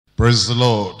Praise the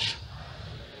Lord.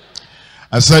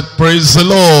 I said, praise the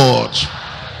Lord.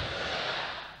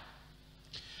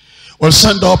 We'll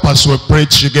stand up as we pray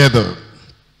together.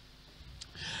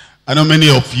 I know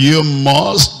many of you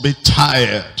must be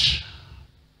tired,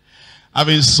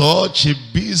 having such a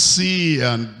busy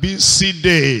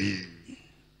day.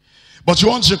 But you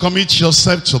want to commit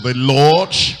yourself to the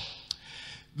Lord,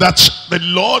 that the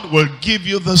Lord will give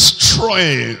you the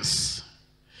strength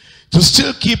to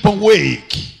still keep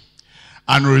awake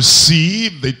and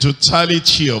receive the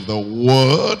totality of the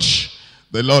word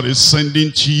the Lord is sending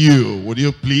to you. Would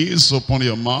you please open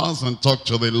your mouth and talk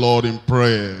to the Lord in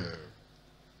prayer?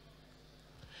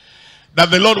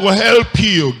 That the Lord will help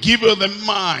you, give you the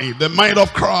mind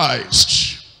of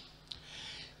Christ,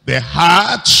 the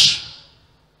heart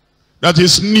that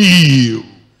is new,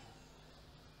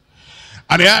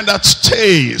 and the hand that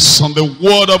stays on the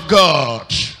word of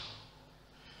God,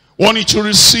 wanting to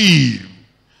receive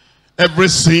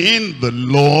everything the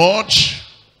Lord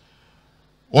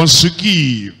wants to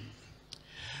give,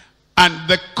 and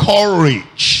the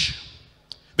courage,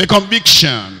 the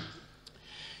conviction,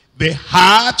 the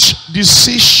heart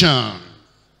decision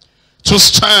to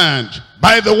stand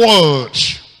by the word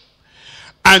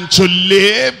and to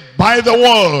live by the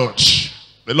word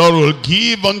the Lord will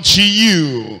give unto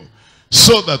you,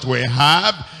 so that we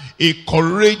have a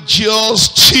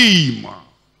courageous team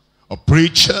of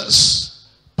preachers,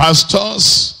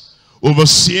 pastors,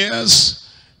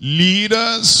 overseers,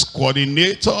 leaders,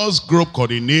 coordinators, group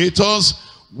coordinators,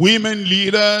 women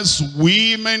leaders,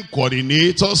 women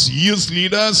coordinators, youth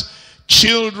leaders,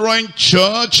 children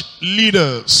church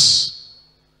leaders.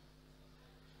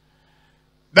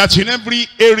 That in every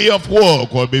area of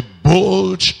work will be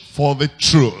bold for the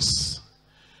truth,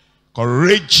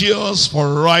 courageous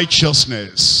for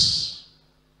righteousness,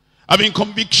 having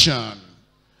conviction,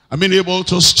 and being able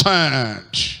to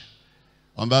stand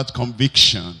on that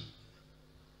conviction.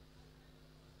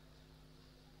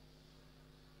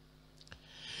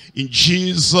 In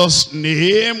Jesus'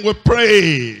 name we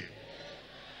pray.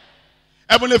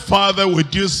 Heavenly Father, we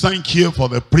do thank you for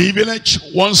the privilege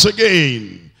once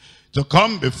again to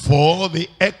come before the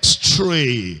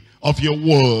X-ray of your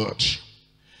word.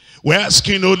 We're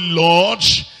asking, oh Lord,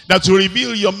 that you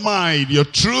reveal your mind, your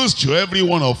truth to every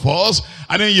one of us,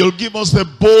 and then you'll give us the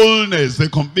boldness, the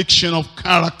conviction of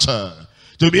character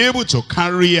to be able to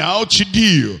carry out, to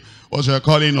do what you're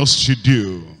calling us to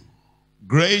do.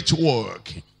 Great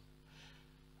work.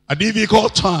 At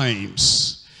difficult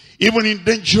times, even in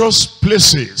dangerous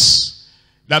places,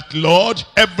 that Lord,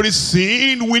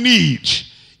 everything we need,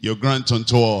 you grant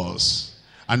unto us.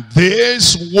 And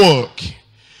this work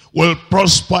will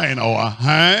prosper in our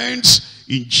hands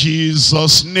in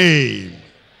Jesus' name.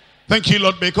 Thank you,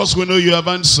 Lord, because we know you have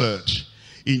answered.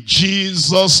 In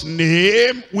Jesus'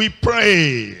 name we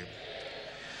pray.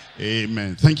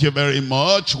 Amen. Thank you very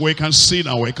much. We can see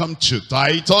now. We come to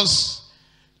Titus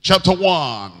chapter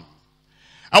 1.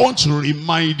 I want to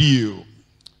remind you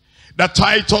that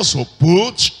Titus was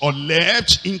put or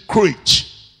left in Crete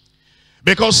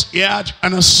because he had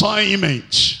an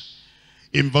assignment.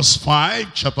 In verse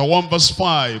 5, chapter 1, verse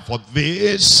 5, for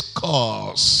this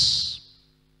cause,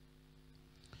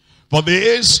 for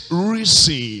this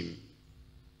reason,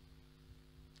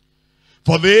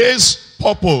 for this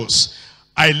purpose,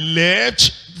 I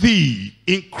left thee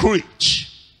in Crete,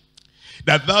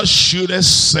 that thou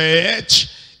shouldest set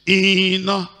in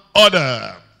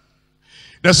order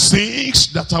the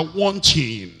things that are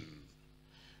wanting,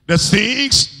 the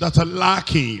things that are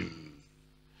lacking,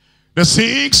 the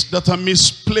things that are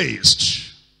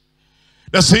misplaced,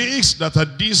 the things that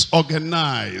are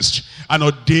disorganized, and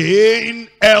ordain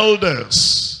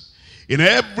elders in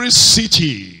every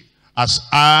city, as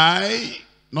I,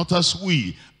 not as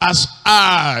we, as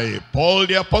I, Paul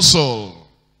the Apostle,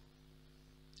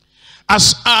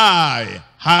 as I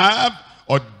have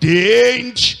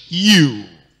ordained you,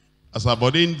 as I've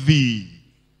ordained thee.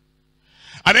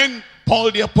 And then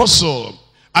Paul the Apostle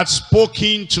had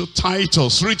spoken to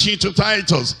Titus, written to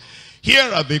Titus. Here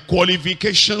are the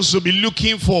qualifications to be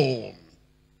looking for.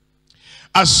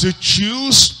 As you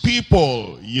choose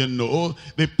people, you know,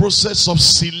 the process of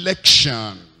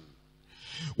selection.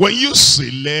 When you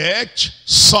select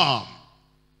some,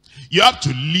 you have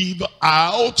to leave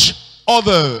out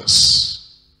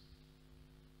others.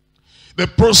 The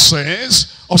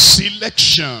process of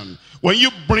selection. When you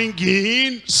bring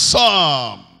in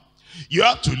some, you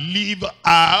have to leave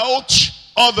out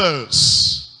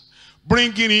others.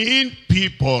 Bringing in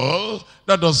people,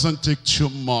 that doesn't take too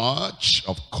much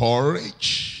of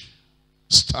courage,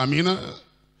 stamina,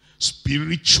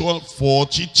 spiritual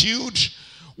fortitude.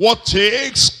 What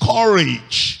takes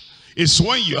courage? is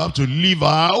when you have to leave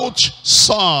out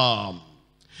some.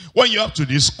 When you have to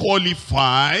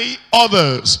disqualify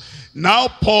others. Now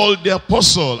Paul the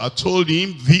apostle, I told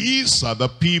him, these are the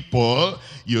people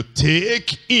you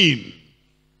take in.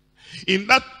 In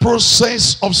that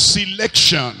process of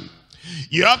selection,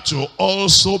 you have to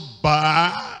also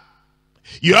bar,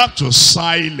 you have to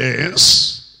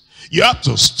silence, you have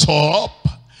to stop,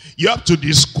 you have to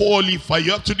disqualify,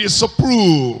 you have to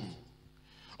disapprove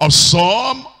of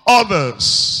some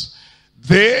others.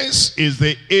 This is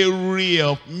the area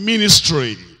of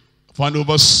ministry for an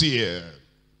overseer,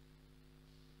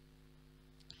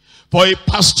 for a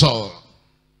pastor,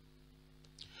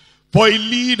 for a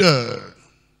leader.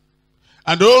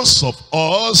 And those of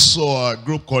us who are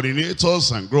group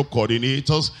coordinators and group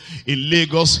coordinators in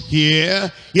Lagos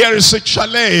here is a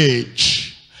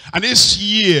challenge. And this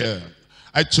year,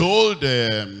 I told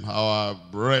our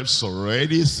reps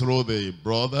already, through the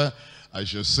brother, I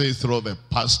should say through the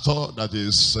pastor that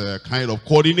is kind of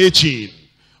coordinating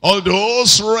all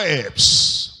those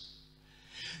reps.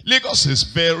 Lagos is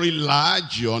very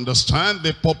large, you understand,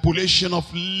 the population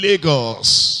of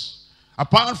Lagos.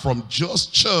 Apart from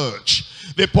just church,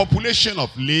 the population of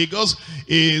Lagos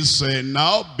is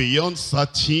now beyond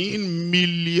 13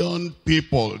 million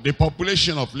people. The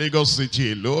population of Lagos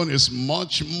City alone is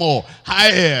much more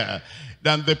higher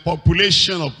than the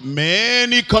population of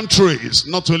many countries,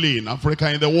 not only in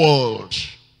Africa, in the world.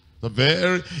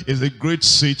 It's a great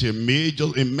city, a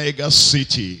mega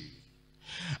city.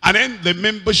 And then the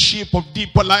membership of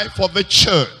Deeper Life of the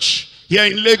church here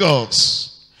in Lagos.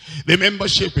 The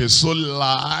membership is so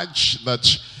large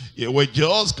that we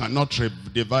just cannot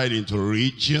divide into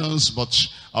regions, but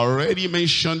I already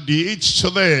mentioned it to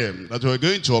them that we're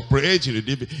going to operate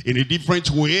in a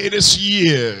different way this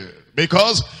year.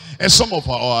 Because some of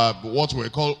our, what we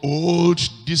call old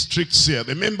districts here,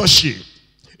 the membership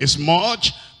is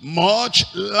much, much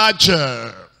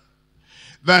larger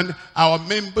than our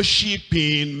membership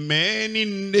in many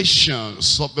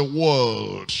nations of the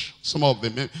world. Some of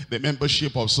the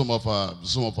membership of some of our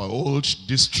old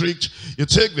district, you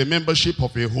take the membership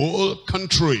of a whole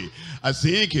country, I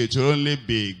think it will only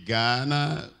be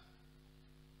Ghana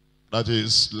that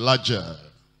is larger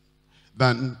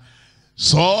than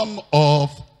some of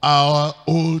our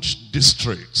old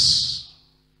districts.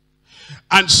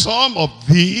 And some of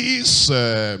these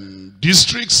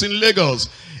districts in Lagos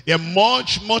are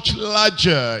much, much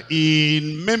larger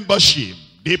in membership,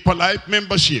 Deeper Life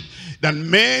membership, than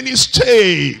many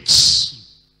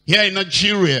states here in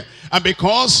Nigeria. And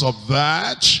because of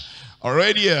that,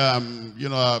 already,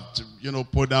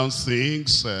 put down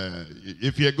things.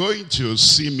 If you're going to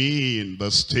see me in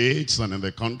the states and in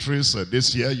the countries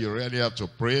this year, you really have to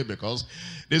pray, because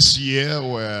this year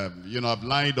I've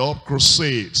lined up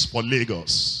crusades for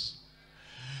Lagos.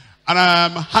 And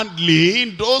I'm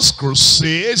handling those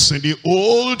crusades in the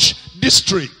old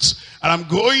districts. And I'm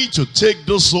going to take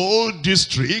those old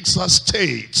districts as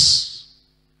states.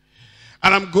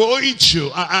 And I'm going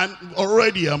to, and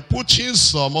already I'm putting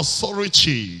some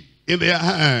authority in their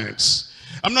hands.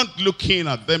 I'm not looking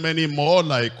at them anymore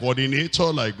like coordinator,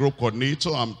 like group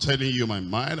coordinator. I'm telling you my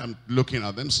mind. I'm looking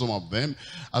at them, some of them,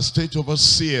 as state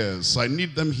overseers. I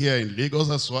need them here in Lagos.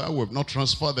 That's why we've not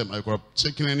transferred them. I could have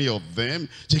taken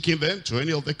taking them to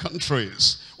any of the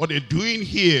countries. What they're doing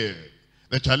here,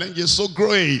 the challenge is so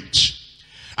great.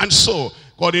 And so,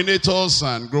 coordinators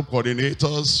and group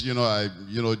coordinators,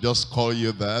 I just call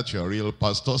you that, you're real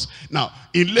pastors. Now,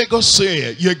 in Lagos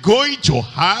here, you're going to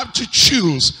have to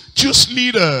choose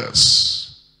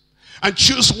leaders and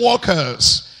choose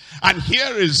workers. And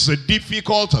here is a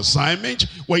difficult assignment.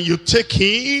 When you take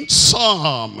in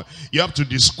some, you have to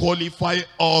disqualify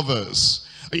others.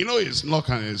 It's not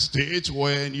an estate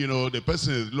when, the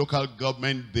person is local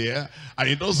government there and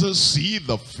he doesn't see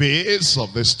the face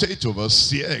of the state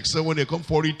overseer except when they come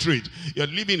for retreat. You're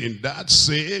living in that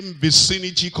same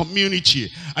vicinity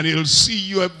community and he'll see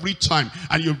you every time,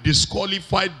 and you've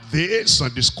disqualified this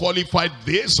and disqualified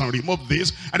this and removed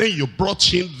this, and then you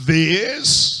brought in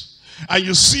this, and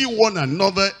you see one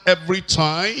another every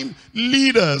time.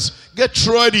 Leaders, get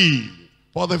ready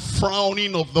for the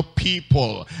frowning of the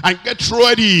people, and get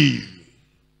ready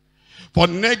for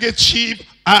negative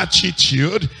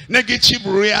attitude, negative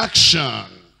reaction.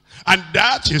 And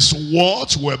that is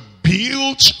what we're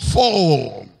built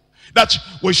for. That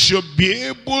we should be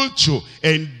able to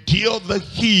endure the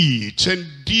heat,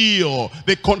 endure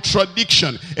the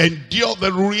contradiction, endure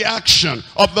the reaction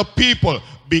of the people,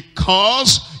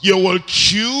 because you will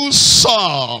choose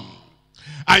some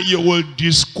and you will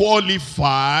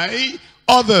disqualify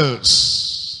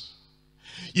others.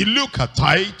 You look at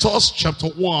Titus chapter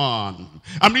 1.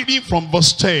 I'm reading from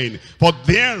verse 10. For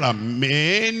there are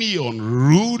many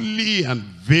unruly and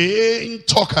vain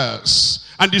talkers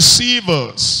and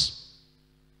deceivers,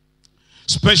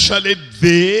 especially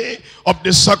they of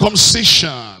the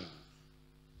circumcision,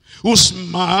 whose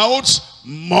mouths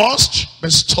must be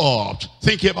stopped.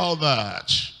 Think about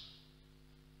that.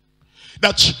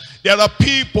 That there are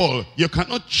people, you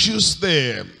cannot choose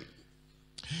them.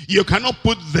 You cannot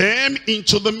put them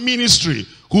into the ministry,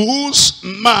 whose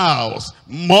mouth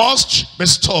must be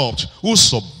stopped, who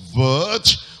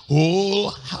subvert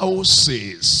whole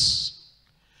houses,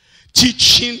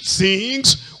 teaching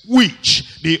things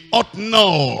which they ought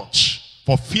not,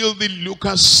 for filthy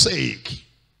lucre's sake.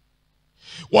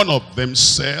 One of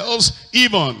themselves,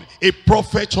 even a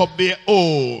prophet of their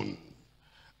own.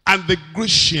 And the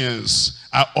Grecians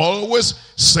are always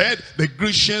said, the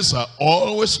Grecians are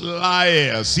always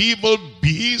liars, evil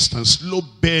beasts, and slow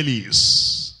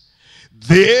bellies.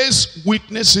 This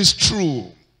witness is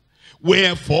true.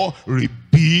 Wherefore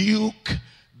rebuke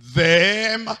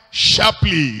them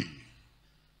sharply.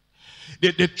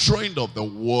 The trend of the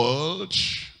world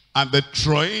and the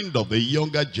trend of the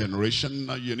younger generation,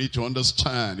 now you need to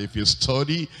understand, if you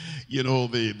study, you know,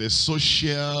 the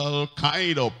social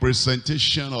kind of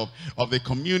presentation of the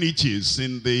communities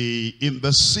in the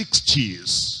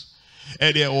 60s.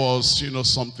 And there was, you know,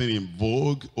 something in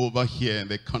vogue over here in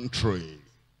the country.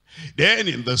 Then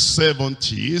in the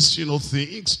 70s, you know,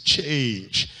 things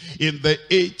change. In the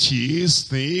 80s,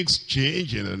 things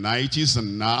change. In the 90s,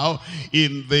 and now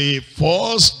in the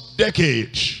first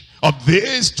decade of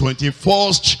this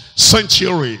 21st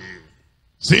century,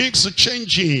 things are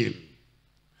changing.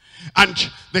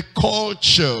 And the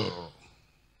culture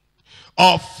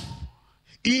of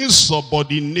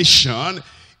insubordination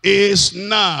is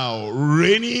now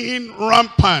reigning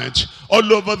rampant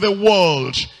all over the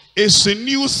world. It's a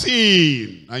new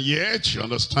thing. And yet, you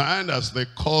understand, as the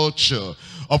culture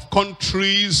of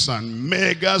countries and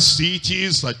mega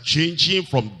cities are changing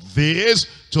from this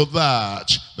to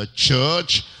that, the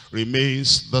church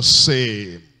remains the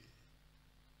same.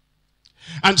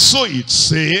 And so it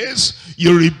says,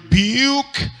 you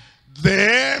rebuke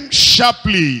them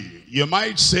sharply. You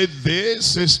might say,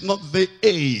 this is not the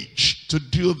age to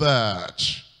do that.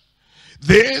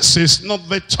 This is not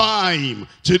the time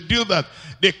to do that.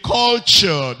 The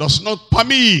culture does not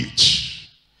permit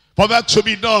for that to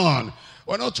be done.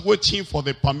 We're not waiting for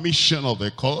the permission of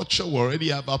the culture. We already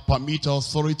have a permit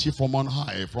authority from on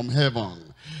high, from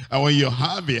heaven. And when you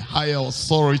have a higher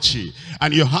authority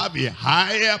and you have a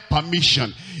higher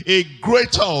permission, a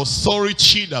greater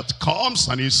authority that comes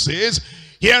and it says,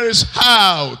 here is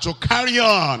how to carry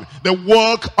on the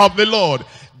work of the Lord.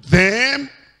 Them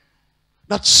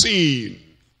that sin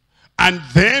and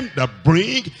them that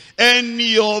bring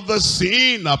any other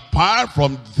sin apart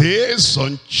from this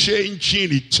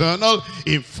unchanging, eternal,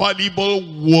 infallible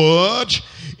word,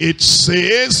 it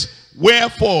says,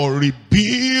 wherefore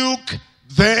rebuke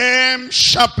them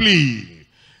sharply,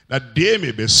 that they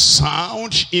may be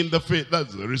sound in the faith.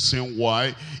 That's the reason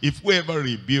why, if we ever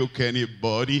rebuke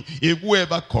anybody, if we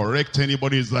ever correct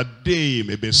anybody, is that they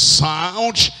may be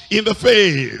sound in the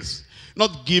faith,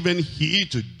 not giving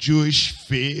heed to Jewish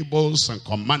fables and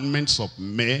commandments of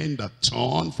men that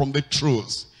turn from the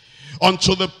truth.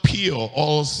 Unto the pure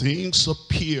all things are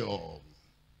pure,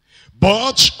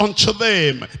 but unto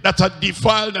them that are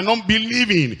defiled and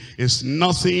unbelieving is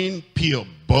nothing pure.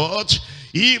 But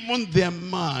even their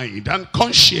mind and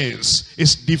conscience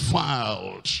is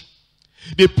defiled.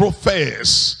 They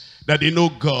profess that they know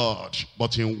God,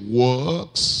 but in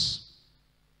works,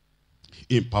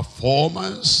 in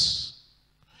performance,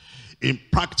 in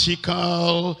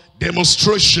practical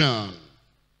demonstration,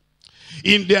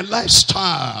 in their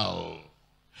lifestyle,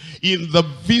 in the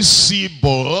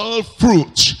visible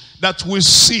fruit that we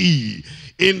see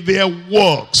in their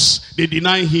works, they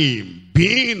deny him,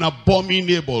 being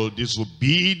abominable,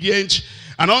 disobedient,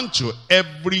 and unto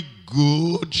every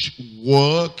good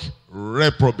work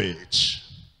reprobate.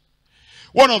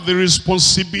 One of the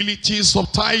responsibilities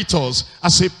of Titus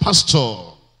as a pastor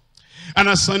and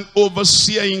as an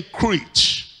overseer in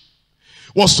Crete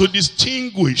was to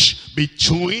distinguish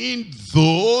between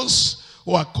those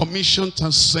who are commissioned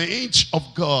and saints of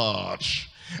God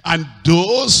and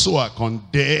those who are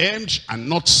condemned and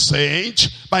not sent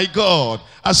by God.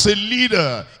 As a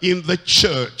leader in the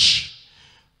church,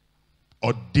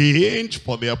 ordained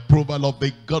for the approval of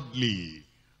the godly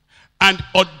and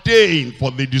ordained for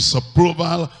the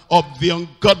disapproval of the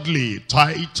ungodly,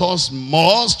 Titus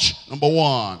must, number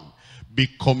one, be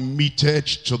committed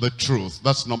to the truth.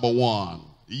 That's number one.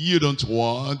 You don't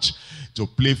want to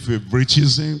play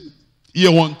favoritism.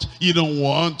 You don't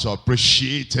want to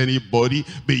appreciate anybody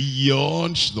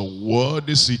beyond the word,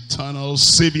 this eternal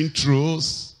saving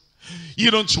truth. You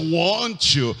don't want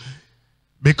to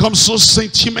become so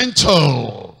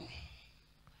sentimental,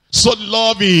 so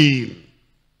loving,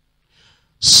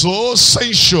 so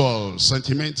sensual,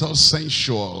 sentimental,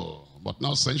 sensual, but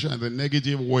not sensual in the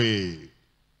negative way.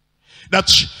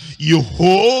 That you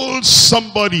hold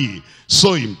somebody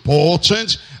so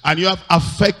important and you have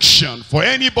affection for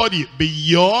anybody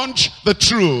beyond the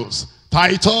truth.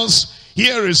 Titus,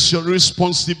 here is your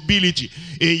responsibility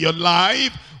in your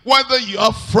life, whether you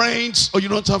have friends or you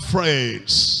don't have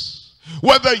friends,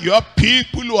 whether you have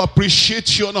people who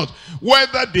appreciate you or not,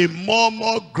 whether they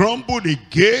murmur, grumble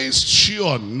against you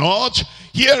or not.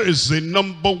 Here is the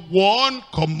number one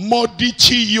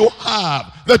commodity you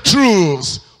have, the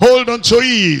truth. Hold on to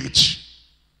it.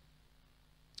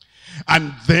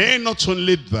 And then not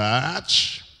only that,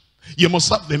 you must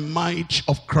have the might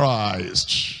of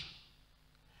Christ.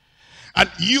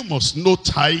 And you must know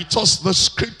Titus, the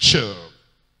scripture.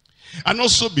 And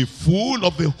also be full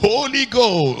of the Holy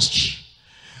Ghost.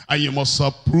 And you must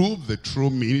approve the true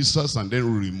ministers and then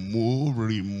remove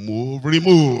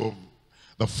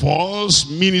the false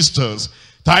ministers.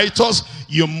 Titus,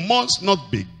 you must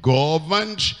not be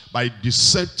governed by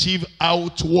deceptive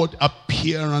outward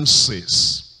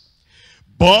appearances,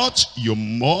 but you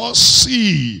must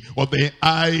see with the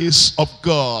eyes of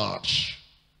God.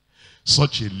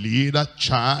 Such a leader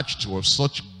charged with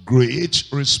such great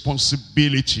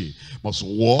responsibility must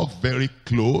walk very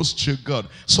close to God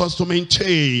so as to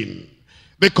maintain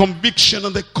the conviction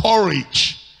and the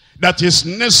courage that is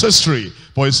necessary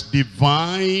for his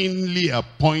divinely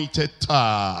appointed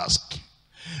task.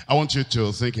 I want you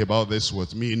to think about this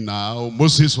with me now.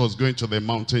 Moses was going to the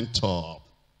mountaintop,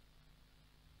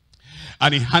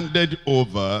 and he handed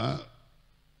over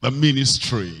the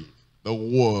ministry, the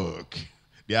work,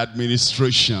 the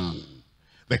administration,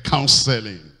 the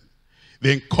counseling,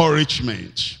 the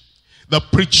encouragement, the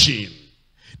preaching,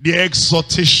 the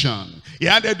exhortation. He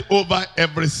handed over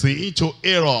everything to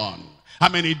Aaron. How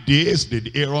many days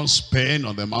did Aaron spend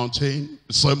on the mountain?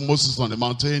 Saw Moses on the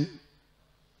mountain?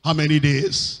 How many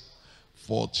days?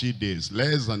 40 days.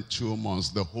 Less than 2 months.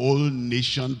 The whole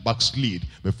nation backslid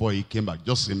before he came back.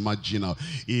 Just imagine now,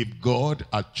 if God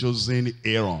had chosen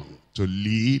Aaron to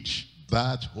lead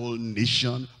that whole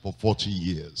nation for 40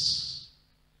 years.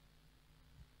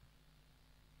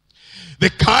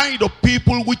 The kind of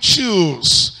people we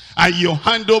choose, and you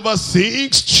hand over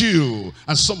things to.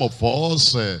 And some of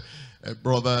us,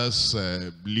 brothers,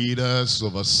 leaders,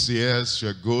 overseers,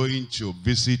 you're going to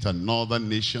visit another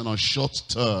nation on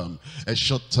short-term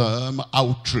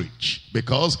outreach,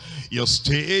 because your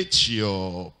state,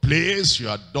 your place,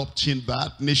 you're adopting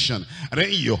that nation, and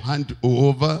then you hand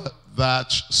over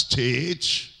that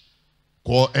state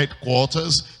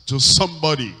headquarters to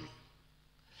somebody.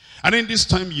 And in this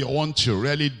time you want to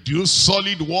really do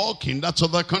solid work in that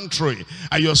other country,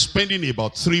 and you're spending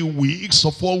about 3 weeks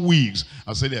or 4 weeks.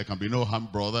 I say there can be no harm,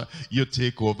 brother. You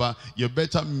take over. You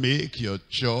better make your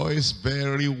choice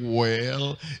very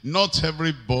well. Not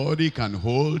everybody can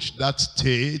hold that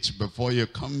state before you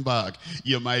come back.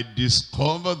 You might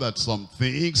discover that some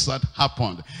things that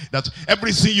happened, that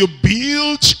everything you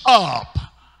built up,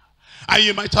 and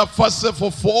you might have fasted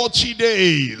for 40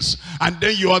 days. And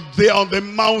then you are there on the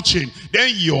mountain.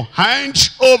 Then you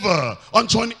hand over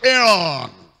unto an Aaron.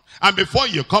 And before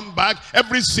you come back,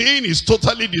 everything is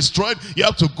totally destroyed. You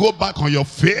have to go back on your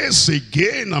face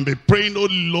again and be praying, oh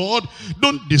Lord,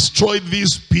 don't destroy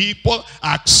these people.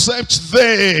 Accept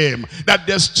them, that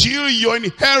they're still your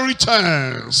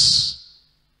inheritance.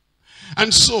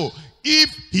 And so,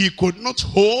 if he could not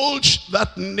hold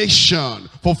that nation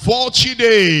for 40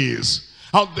 days,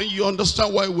 how then you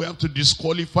understand why we have to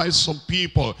disqualify some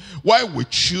people? Why we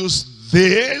choose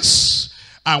this,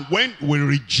 and when we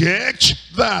reject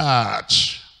that.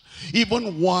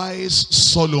 Even wise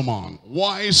Solomon,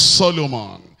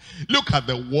 look at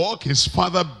the work his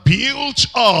father built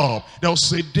up. There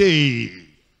was a day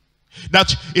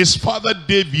that his father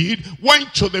David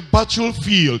went to the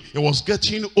battlefield. He was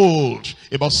getting old,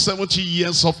 about 70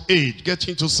 years of age,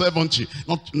 getting to 70,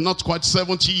 not quite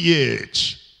 70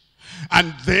 yet.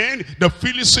 And then the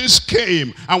Philistines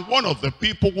came, and one of the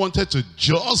people wanted to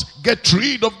just get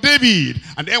rid of David.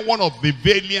 And then one of the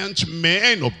valiant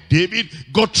men of David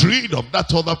got rid of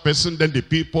that other person. Then the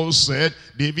people said,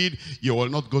 David, you will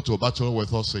not go to battle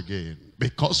with us again,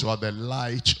 because you are the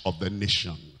light of the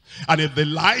nation. And if the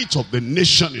light of the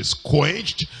nation is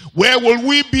quenched, where will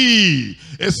we be?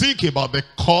 And think about the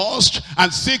cost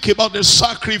and think about the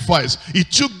sacrifice.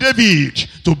 It took David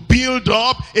to build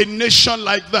up a nation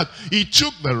like that. He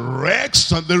took the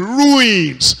wrecks and the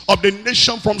ruins of the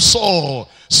nation from Saul.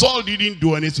 Saul didn't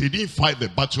do anything. He didn't fight the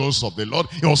battles of the Lord.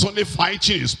 He was only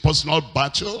fighting his personal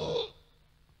battle.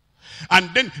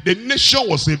 And then the nation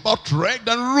was about wrecked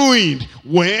and ruined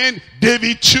when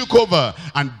David took over.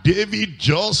 And David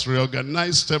just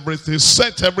reorganized everything,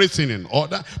 set everything in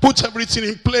order, put everything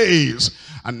in place.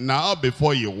 And now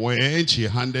before he went, he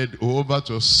handed over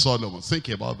to Solomon. Think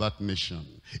about that nation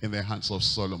in the hands of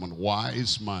Solomon.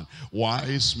 Wise man,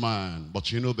 wise man.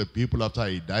 But you know, the people after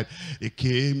he died, they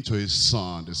came to his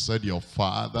son. They said, your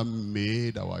father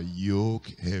made our yoke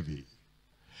heavy.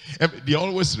 They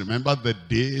always remember the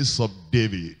days of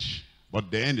David. But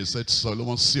then they said,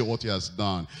 Solomon, see what he has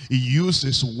done. He used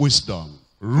his wisdom,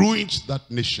 ruined that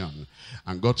nation.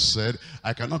 And God said,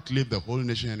 I cannot leave the whole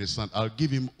nation in his hand. I'll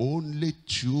give him only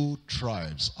 2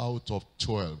 tribes out of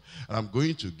 12. And I'm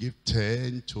going to give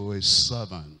 10 to a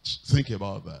servant. Think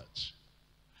about that.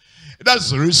 That's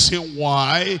the reason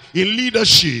why in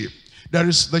leadership, there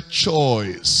is the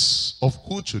choice of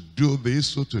who to do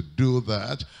this, who to do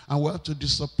that, and we have to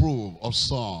disapprove of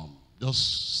some.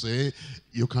 Just say,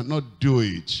 you cannot do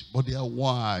it, but they are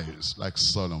wise, like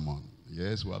Solomon.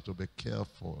 Yes, we have to be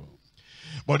careful.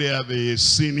 But they are the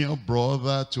senior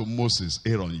brother to Moses,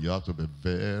 Aaron. You have to be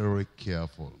very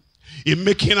careful in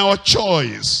making our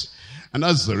choice. And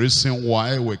that's the reason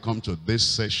why we come to this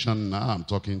session now. I'm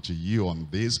talking to you on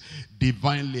this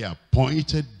divinely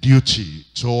appointed duty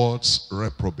towards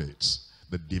reprobates.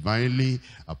 The divinely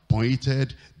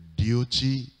appointed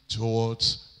duty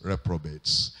towards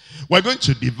reprobates. We're going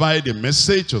to divide the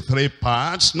message to 3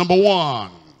 parts. Number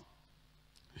 1,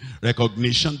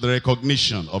 recognition, the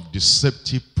recognition of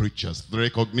deceptive preachers. The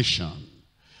recognition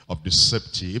of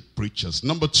deceptive preachers.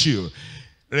 Number 2,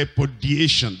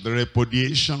 repudiation, the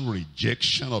repudiation,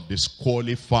 rejection of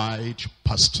disqualified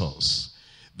pastors.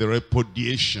 The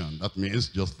repudiation, that means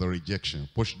just the rejection.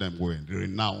 Push them away,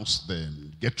 renounce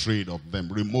them, get rid of them,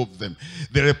 remove them.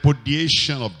 The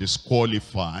repudiation of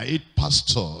disqualified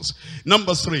pastors.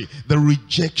 Number 3, the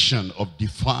rejection of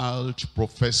defiled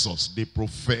professors. They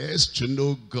profess to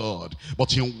know God,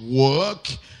 but in work,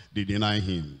 they deny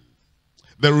him.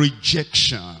 The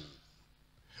rejection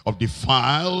of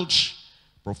defiled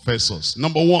professors.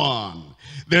 Number 1,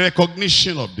 the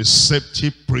recognition of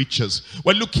deceptive preachers.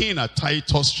 We're looking at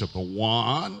Titus chapter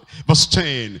 1, verse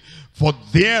 10. For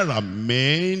there are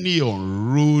many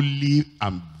unruly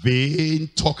and vain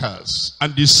talkers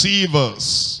and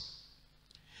deceivers,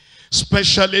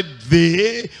 especially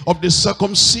they of the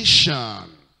circumcision.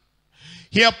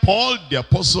 Here Paul the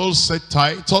apostle said,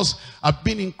 Titus, I've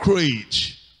been in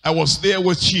Crete. I was there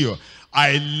with you.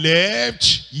 I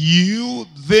left you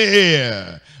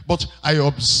there, but I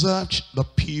observed the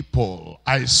people.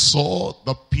 I saw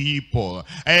the people.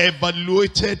 I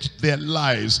evaluated their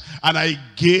lives, and I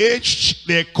gauged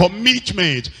their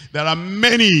commitment. There are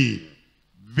many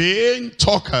vain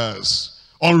talkers,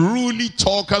 unruly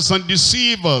talkers and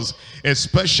deceivers,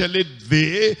 especially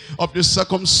they of the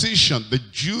circumcision. The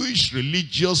Jewish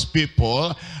religious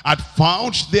people had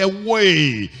found their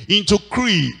way into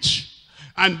Crete,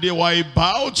 and they were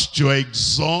about to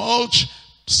exalt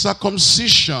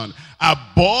circumcision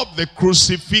above the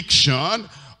crucifixion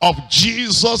of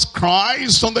Jesus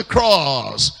Christ on the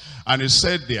cross. And he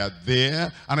said, they are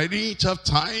there, and I didn't have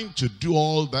time to do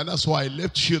all that. That's why I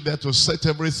left you there to set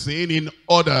everything in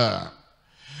order.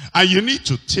 And you need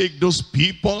to take those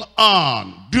people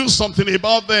on, do something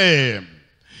about them.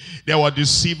 There were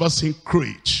deceivers in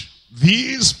Crete.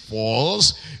 These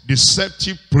false,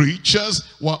 deceptive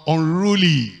preachers were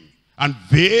unruly and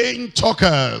vain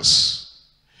talkers.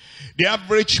 The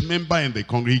average member in the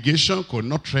congregation could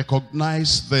not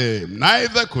recognize them.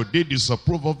 Neither could they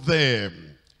disapprove of them.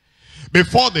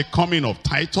 Before the coming of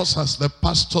Titus as the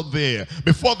pastor there,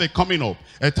 before the coming of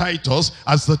Titus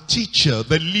as the teacher,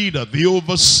 the leader, the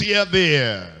overseer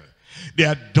there, they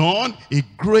had done a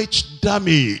great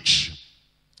damage.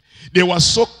 They were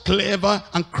so clever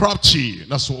and crafty.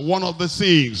 That's one of the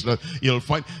things that you'll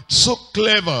find. So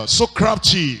clever, so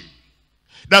crafty,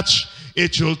 that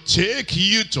it will take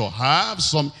you to have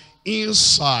some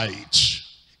insight,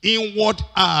 inward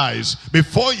eyes,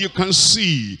 before you can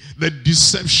see the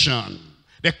deception,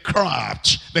 the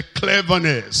craft, the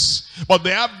cleverness. But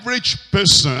the average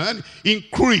person in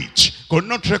Crete could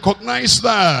not recognize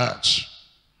that.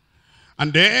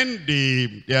 And then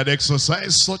they had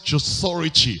exercised such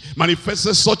authority,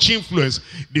 manifested such influence.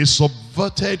 They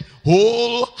subverted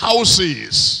whole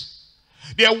houses.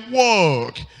 Their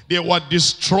work, they were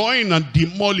destroying and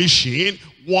demolishing,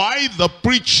 while the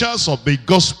preachers of the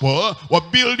gospel were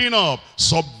building up,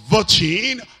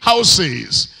 subverting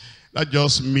houses. That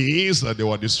just means that they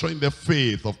were destroying the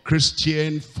faith of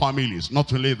Christian families.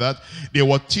 Not only that, they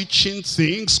were teaching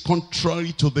things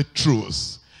contrary to the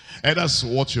truth. And that's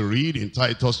what you read in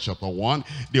Titus chapter 1.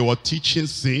 They were teaching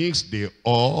things they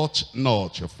ought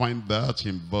not. You find that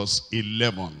in verse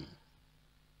 11.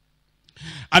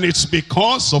 And it's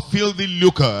because of filthy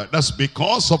lucre. That's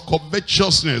because of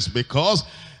covetousness. Because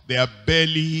their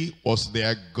belly was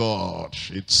their God.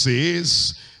 It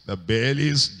says the belly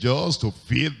is just to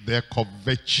feed their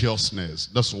covetousness.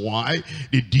 That's why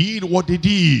they did what they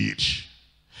did.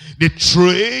 They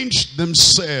trained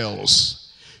themselves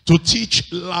to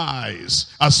teach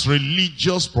lies as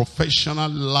religious professional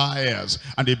liars,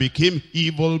 and they became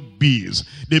evil beasts.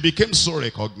 They became so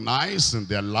recognized in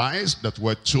their lies that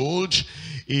were told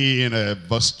in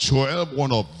verse 12,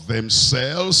 one of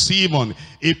themselves, even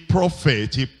a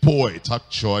prophet, a poet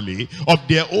actually, of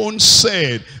their own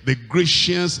said, the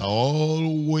Grecians are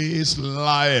always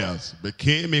liars.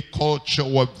 Became a culture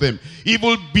with them.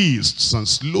 Evil beasts and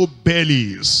slow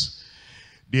bellies.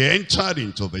 They entered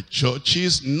into the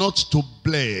churches not to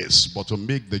bless, but to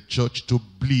make the church to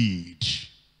bleed.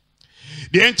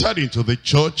 They entered into the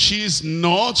churches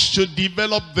not to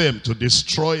develop them, to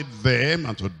destroy them,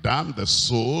 and to damn the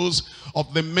souls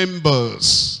of the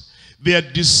members. Their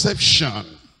deception,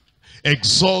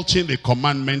 exalting the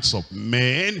commandments of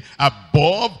men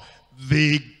above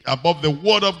the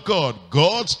word of God,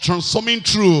 God's transforming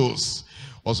truth,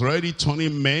 was already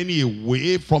turning many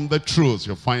away from the truth.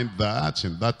 You find that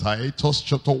in that Titus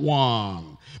chapter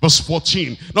 1. Verse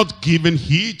 14, not giving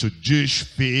heed to Jewish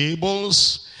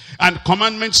fables and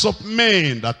commandments of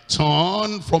men that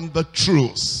turn from the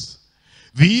truth.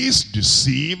 These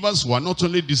deceivers were not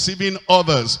only deceiving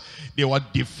others, they were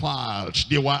defiled,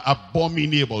 they were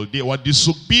abominable, they were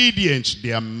disobedient.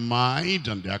 Their mind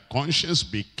and their conscience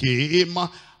became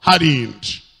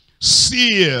hardened,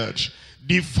 seared,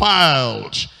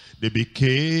 defiled. They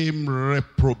became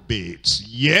reprobates.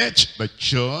 Yet the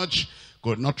church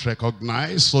could not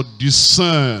recognize or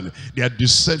discern their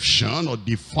deception or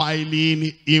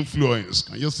defiling influence.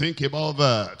 Can you think about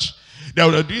that? They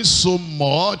were doing so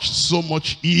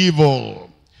much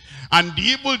evil. And the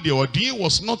evil they were doing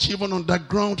was not even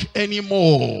underground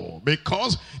anymore,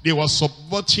 because they were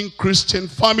subverting Christian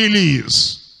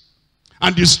families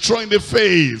and destroying the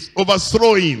faith,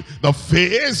 overthrowing the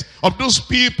faith of those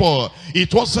people.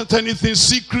 It wasn't anything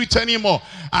secret anymore.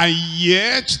 And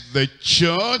yet the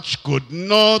church could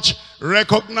not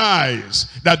recognize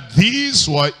that these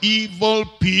were evil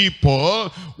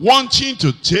people wanting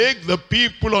to take the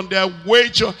people on their way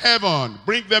to heaven,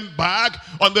 bring them back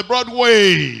on the broad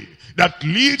way that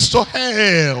leads to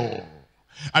hell.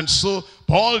 And so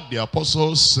Paul the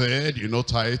apostle said, you know,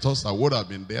 Titus, I would have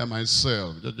been there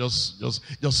myself.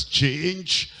 Just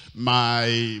change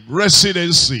my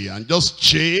residency and just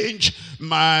change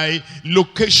my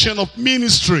location of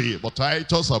ministry. But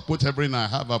Titus, I put everything I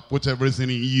have, I put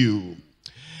everything in you.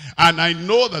 And I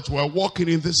know that we're walking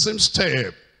in the same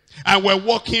step. And we're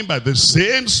walking by the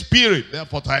same Spirit.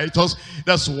 Therefore, Titus,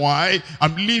 that's why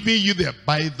I'm leaving you there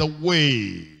by the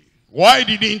way. Why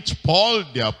didn't Paul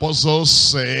the apostle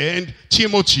send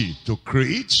Timothy to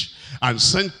Crete and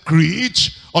send Crete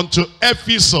unto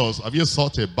Ephesus? Have you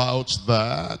thought about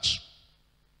that?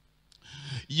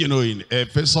 You know, in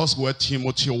Ephesus where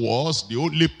Timothy was, the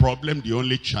only problem, the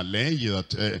only challenge is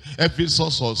that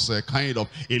Ephesus was a kind of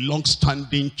a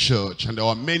long-standing church, and there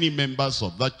were many members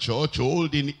of that church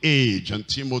old in age. And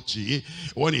Timothy,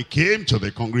 when he came to the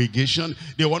congregation,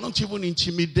 they were not even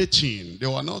intimidating. They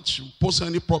were not posing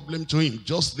any problem to him,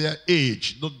 just their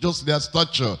age, not just their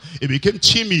stature. He became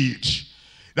timid.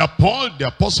 That Paul the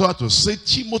apostle had to say,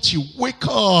 Timothy, wake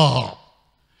up.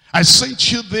 I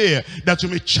sent you there that you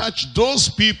may charge those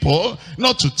people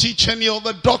not to teach any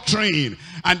other doctrine.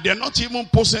 And they're not even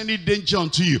posing any danger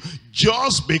unto you,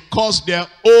 just because they're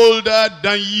older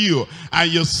than you.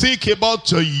 And you think about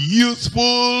your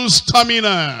youthful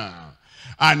stamina.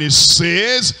 And it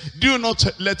says, do not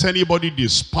let anybody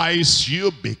despise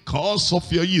you because of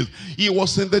your youth. He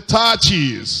was in the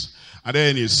 30s. And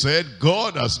then he said,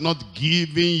 God has not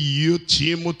given you,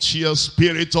 Timothy, a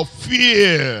spirit of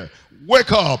fear.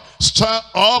 Wake up, stir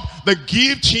up the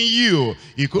gift in you.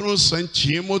 He couldn't send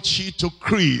Timothy to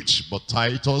Crete, but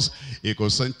Titus, he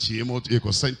could send Timothy, he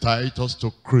could send Titus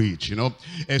to Crete, you know.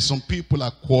 And some people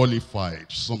are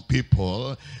qualified. Some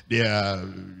people, they are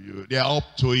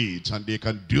up to it, and they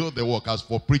can do the work. As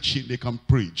for preaching, they can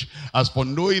preach. As for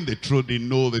knowing the truth, they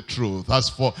know the truth. As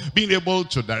for being able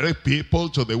to direct people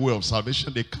to the way of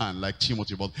salvation, they can, like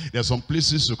Timothy. But there are some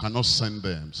places you cannot send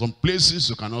them. Some places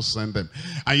you cannot send them.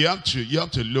 And you have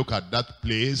to look at that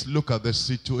place, look at the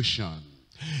situation.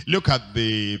 Look at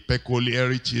the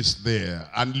peculiarities there,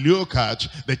 and look at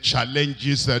the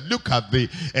challenges there. Look at the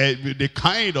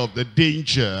kind of the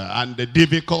danger and the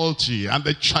difficulty and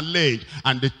the challenge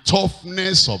and the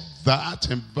toughness of that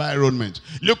environment.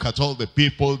 Look at all the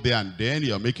people there, and then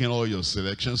you're making all your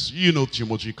selections. You know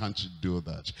Timothy can't do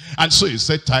that. And so he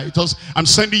said, Titus, I'm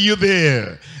sending you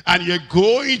there, and you're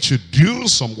going to do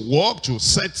some work to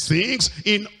set things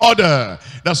in order.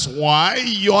 That's why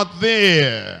you're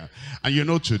there. And you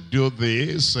know, to do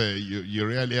this, you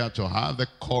really have to have the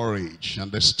courage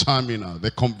and the stamina, the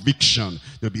conviction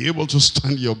to be able to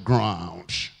stand your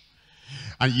ground.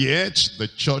 And yet, the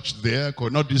church there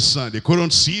could not discern. They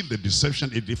couldn't see the deception,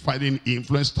 the dividing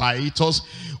influence. Titus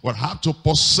would have to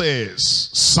possess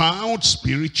sound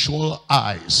spiritual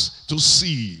eyes to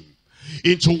see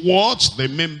into what the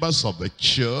members of the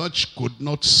church could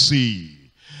not see.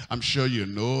 I'm sure you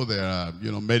know there are,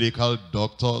 medical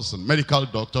doctors, and medical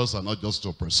doctors are not just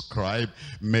to prescribe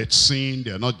medicine.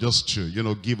 They're not just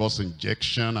to, give us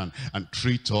injection and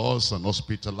treat us and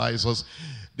hospitalize us.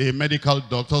 The medical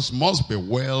doctors must be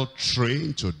well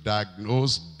trained to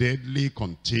diagnose deadly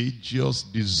contagious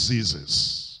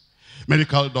diseases.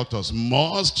 Medical doctors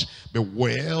must be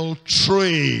well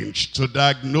trained to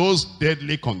diagnose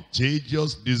deadly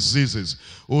contagious diseases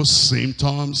whose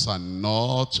symptoms are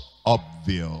not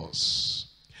obvious.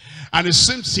 And the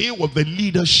same thing with the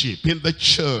leadership in the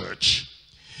church.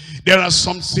 There are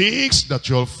some things that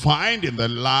you'll find in the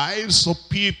lives of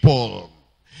people,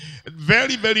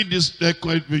 very, very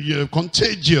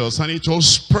contagious, and it will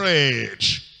spread.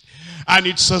 And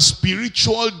it's a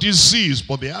spiritual disease,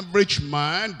 but the average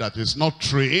man that is not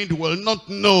trained will not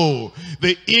know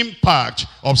the impact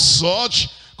of such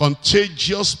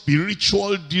contagious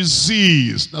spiritual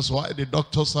disease. That's why the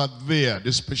doctors are there.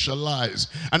 They specialize.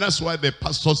 And that's why the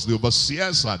pastors, the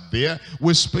overseers are there.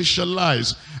 We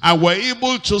specialize. And we're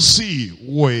able to see,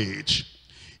 wait,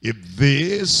 if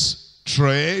this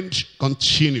trend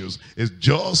continues, it's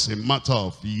just a matter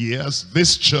of years,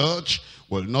 this church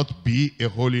will not be a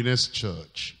holiness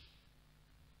church.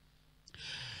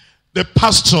 The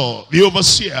pastor, the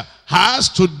overseer, has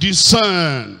to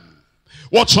discern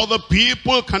what other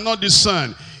people cannot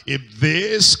discern. If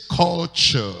this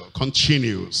culture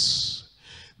continues,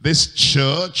 this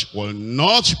church will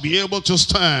not be able to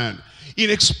stand. In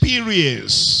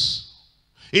experience,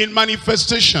 in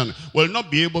manifestation, will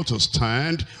not be able to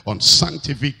stand on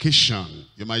sanctification.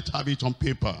 You might have it on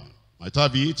paper, might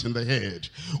have it in the head.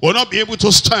 Will not be able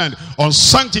to stand on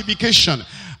sanctification.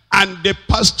 And the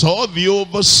pastor, the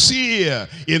overseer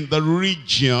in the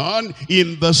region,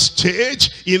 in the state,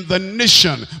 in the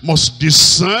nation must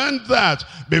discern that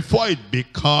before it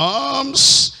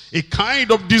becomes a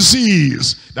kind of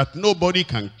disease that nobody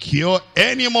can cure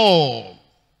anymore.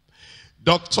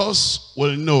 Doctors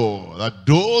will know that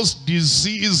those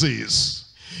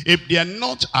diseases, if they are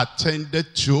not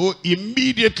attended to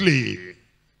immediately,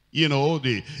 they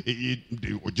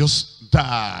will just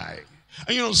die.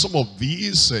 And some of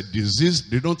these diseases,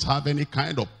 they don't have any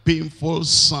kind of painful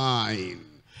sign.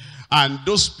 And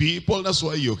those people, that's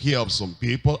why you hear of some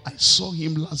people. I saw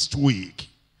him last week.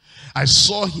 I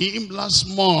saw him last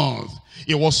month.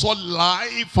 He was all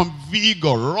life and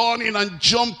vigor, running and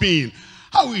jumping.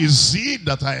 How is it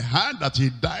that I heard that he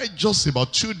died just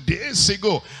about 2 days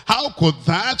ago? How could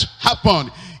that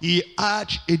happen? He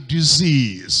had a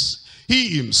disease he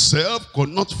himself could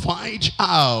not find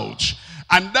out.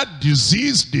 And that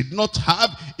disease did not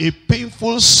have a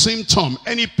painful symptom,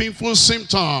 any painful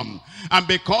symptom. And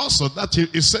because of that,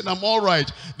 he said, I'm all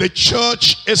right. The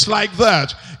church is like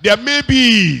that. There may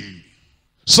be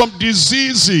some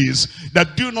diseases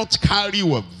that do not carry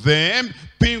with them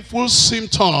painful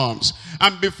symptoms.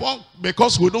 And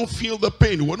because we don't feel the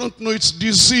pain, we don't know it's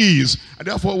disease, and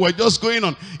therefore we're just going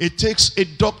on. It takes a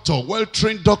doctor,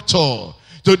 well-trained doctor,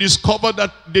 to discover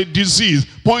that the disease,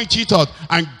 point it out,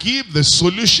 and give the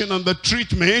solution and the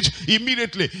treatment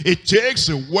immediately. It takes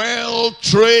a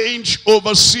well-trained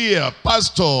overseer,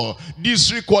 pastor,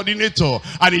 district coordinator,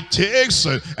 and it takes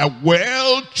a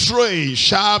well-trained,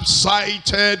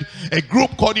 sharp-sighted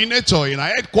group coordinator in a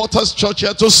headquarters church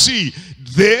here to see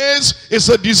This is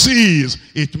a disease.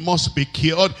 It must be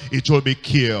cured. It will be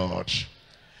cured.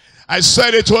 I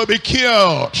said it will be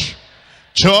cured.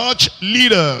 Church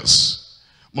leaders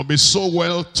must be so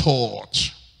well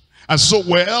taught and so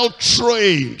well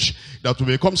trained that we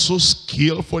become so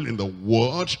skillful in the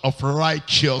word of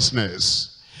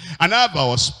righteousness and have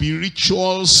our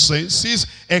spiritual senses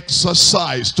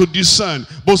exercised to discern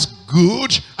both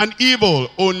good and evil.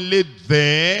 Only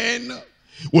then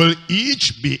will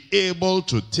each be able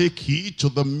to take heed to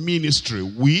the ministry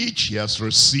which he has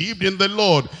received in the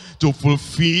Lord, to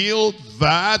fulfill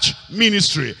that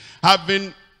ministry.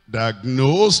 Having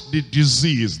diagnosed the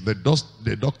disease, the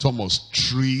doctor must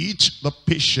treat the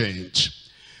patient,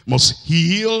 must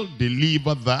heal,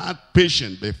 deliver that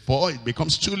patient before it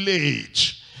becomes too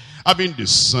late. Having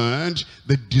discerned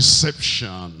the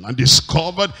deception and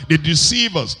discovered the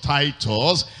deceivers,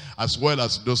 Titus, as well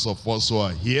as those of us who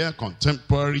are here,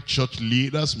 contemporary church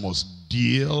leaders, must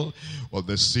deal with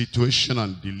the situation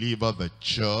and deliver the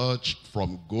church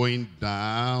from going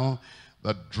down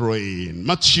the drain.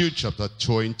 Matthew chapter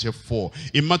 24.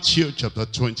 In Matthew chapter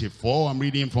 24, I'm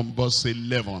reading from verse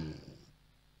 11.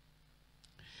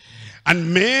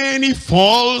 And many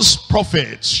false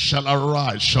prophets shall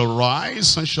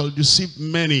rise and shall deceive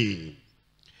many.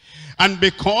 And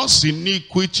because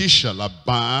iniquity shall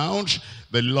abound,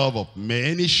 the love of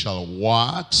many shall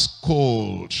wax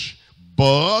cold.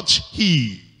 But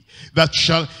he that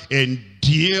shall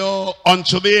endure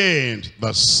unto the end,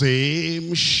 the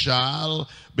same shall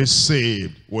be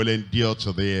saved. Will endure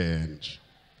to the end.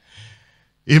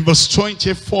 In verse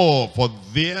 24, for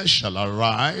there shall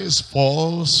arise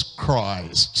false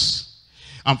Christs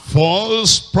and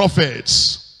false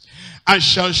prophets, and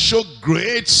shall show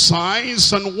great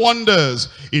signs and wonders,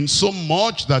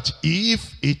 insomuch that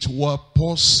if it were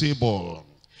possible,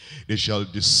 they shall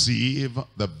deceive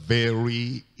the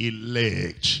very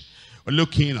elect. We're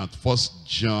looking at 1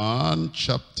 John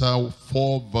chapter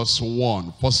 4 verse 1.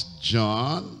 1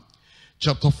 John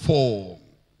chapter 4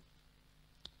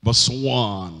 verse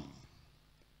 1.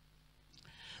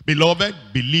 Beloved,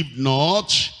 believe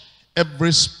not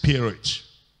every spirit,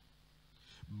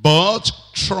 but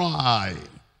try,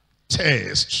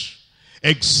 test,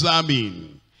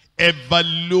 examine,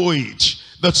 evaluate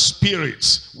the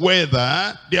spirits,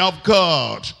 whether they are of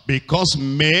God, because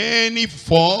many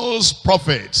false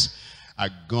prophets are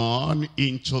gone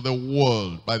into the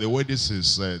world. By the way, this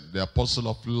is the apostle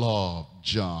of love,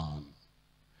 John,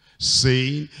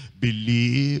 saying,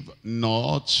 believe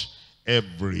not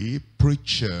every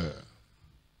preacher,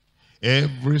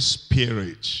 every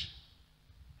spirit,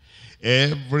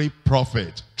 every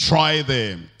prophet. Try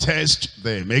them, test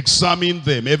them, examine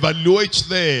them, evaluate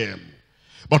them.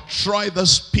 But try the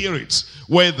spirits,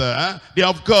 whether they are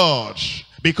of God,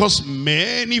 because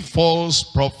many false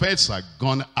prophets are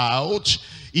gone out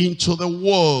into the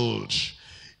world.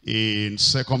 In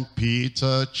 2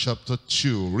 Peter chapter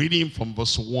 2, reading from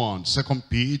verse 1, 2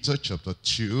 Peter chapter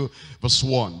 2, verse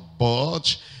 1.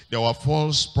 But there were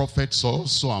false prophets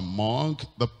also among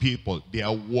the people.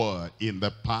 There were in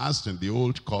the past, in the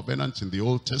old covenant, in the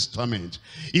Old Testament,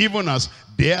 even as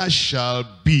there shall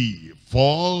be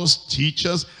false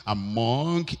teachers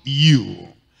among you.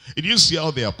 Did you see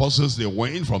how the apostles, they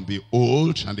went from the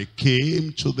old and they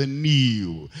came to the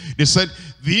new? They said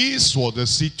this was the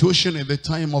situation in the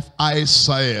time of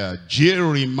Isaiah,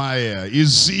 Jeremiah,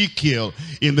 Ezekiel.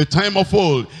 In the time of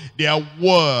old, there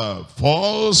were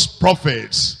false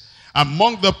prophets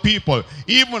among the people,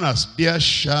 even as there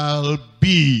shall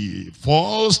be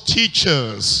false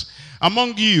teachers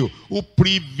among you, who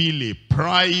privily,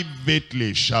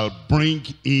 privately shall bring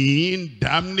in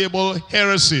damnable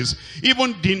heresies,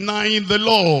 even denying the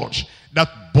Lord that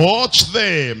bought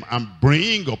them, and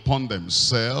bring upon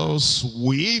themselves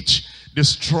swift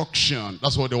destruction.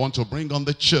 That's what they want to bring on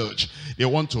the church. They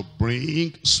want to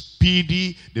bring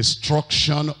speedy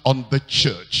destruction on the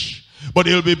church. But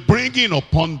they'll be bringing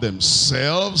upon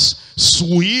themselves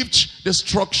swift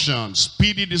destruction,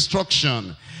 speedy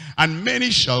destruction. And many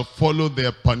shall follow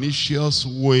their pernicious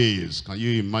ways. Can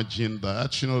you imagine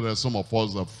that? You know, there's some of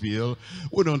us that feel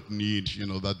we don't need,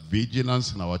 that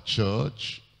vigilance in our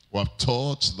church. We have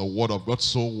taught the word of God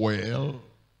so well.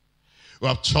 We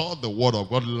have taught the word of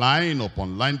God line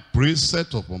upon line,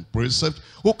 precept upon precept.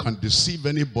 Who can deceive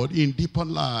anybody in deeper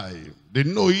life? They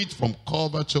know it from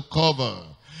cover to cover.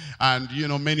 And,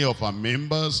 many of our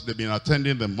members, they've been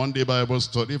attending the Monday Bible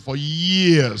study for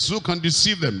years. Who can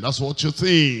deceive them? That's what you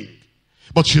think.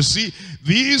 But you see,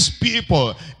 these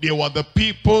people, they were the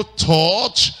people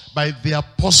taught by the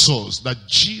apostles that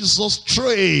Jesus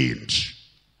trained.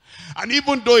 And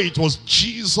even though it was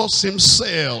Jesus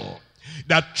himself,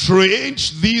 that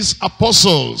trained these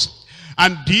apostles.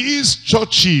 And these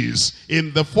churches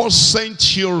in the first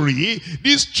century,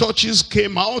 these churches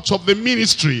came out of the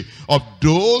ministry of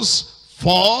those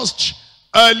first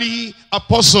early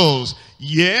apostles.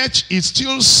 Yet it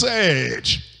still said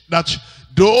that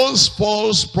those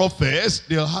false prophets,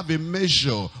 they'll have a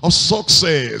measure of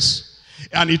success.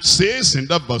 And it says in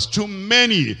that verse, too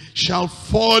many shall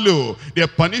follow their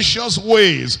pernicious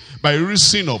ways, by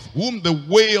reason of whom the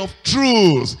way of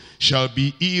truth shall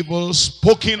be evil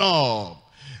spoken of.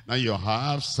 Now you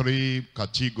have three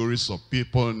categories of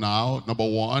people now. Number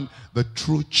one, the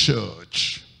true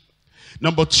church.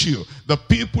 Number two, the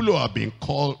people who have been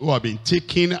called, who have been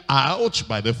taken out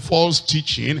by the false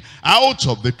teaching, out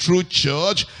of the true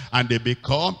church, and they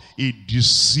become a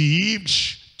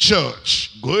deceived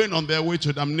church, going on their way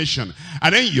to damnation.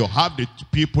 And then you have the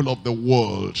people of the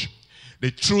world, the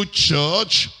true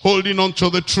church holding on to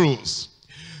the truth.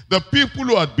 The people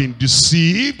who had been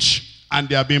deceived and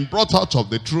they have been brought out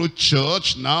of the true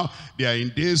church, now they are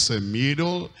in this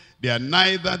middle. They are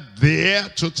neither there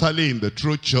totally in the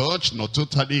true church nor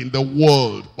totally in the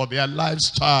world, but their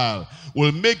lifestyle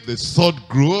will make the third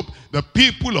group, the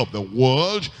people of the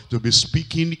world, to be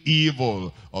speaking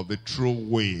evil of the true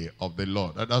way of the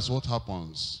Lord. And that's what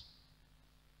happens.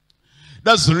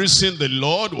 That's the reason the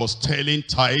Lord was telling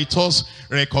Titus,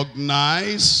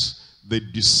 recognize the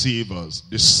deceivers,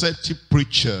 deceptive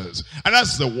preachers. And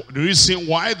that's the reason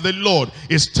why the Lord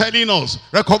is telling us,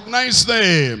 recognize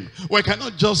them. We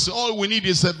cannot just, all we need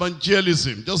is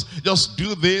evangelism. Just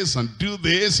do this, and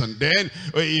then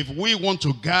if we want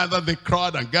to gather the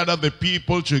crowd and gather the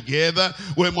people together,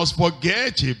 we must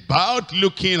forget about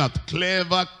looking at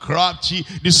clever, crafty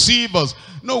deceivers.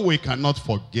 No, we cannot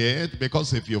forget,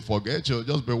 because if you forget, you'll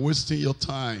just be wasting your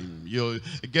time. You'll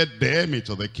get them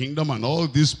into the kingdom, and all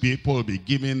these people will be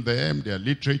giving them their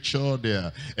literature,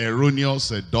 their erroneous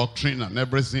doctrine and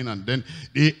everything, and then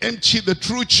they empty the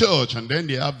true church, and then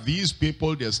they have these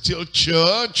people, they're still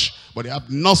church, but they have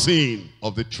nothing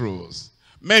of the truth.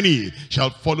 Many shall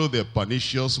follow their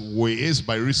pernicious ways,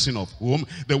 by reason of whom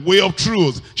the way of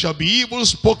truth shall be evil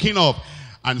spoken of.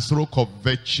 And through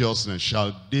covetousness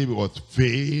shall they with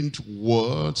vain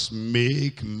words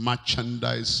make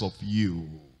merchandise of you.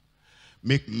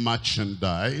 Make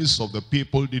merchandise of the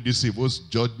people they deceive, whose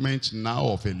judgment now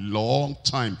of a long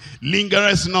time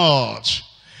lingereth not,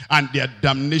 and their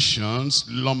damnation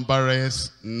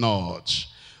slumbereth not.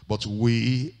 But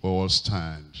we will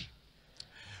stand.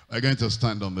 We're going to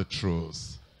stand on the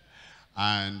truth.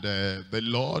 And the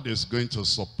Lord is going to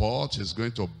support, is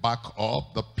going to back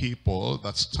up the people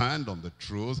that stand on the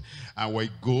truth. And we're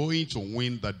going to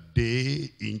win the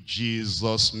day in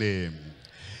Jesus' name.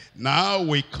 Now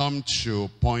we come to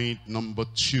point number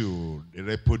 2, the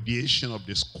repudiation of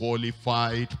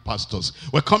disqualified pastors.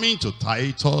 We're coming to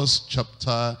Titus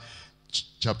chapter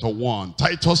 1.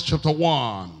 Titus chapter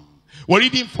 1. We're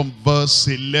reading from verse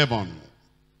 11.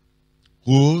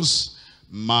 Whose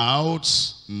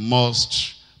mouths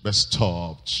must be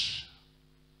stopped.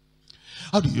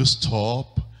 How do you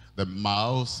stop the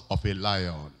mouth of a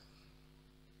lion?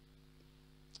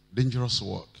 Dangerous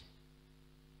work.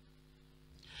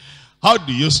 How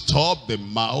do you stop the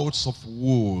mouths of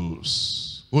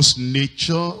wolves, whose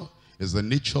nature is the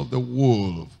nature of the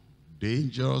wolf?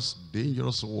 Dangerous,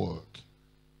 dangerous work.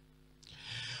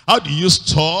 How do you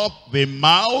stop the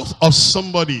mouth of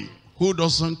somebody who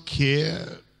doesn't care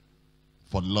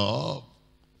for love,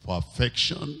 for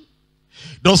affection,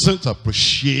 doesn't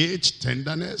appreciate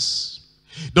tenderness,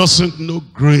 doesn't know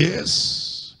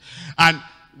grace, and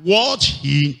what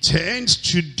he intends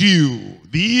to do,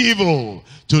 the evil,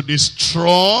 to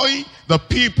destroy the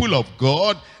people of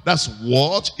God, that's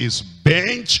what is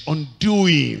bent on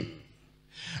doing.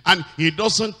 And he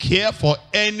doesn't care for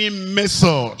any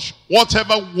method.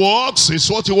 Whatever works is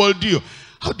what he will do.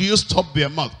 How do you stop their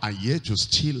mouth? And yet you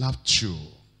still have to.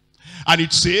 And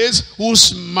it says,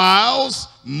 whose mouth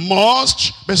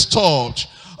must be stopped.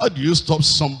 How do you stop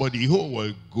somebody who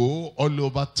will go all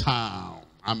over town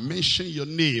and mention your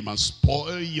name and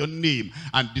spoil your name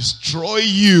and destroy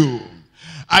you?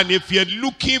 And if you're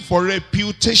looking for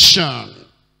reputation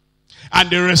and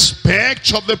the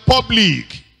respect of the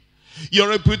public, your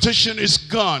reputation is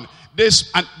gone.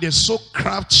 And they're so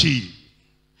crafty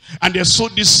and they're so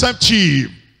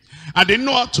deceptive. And they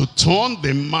know how to turn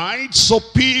the minds of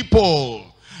people.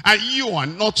 And you are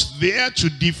not there to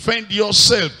defend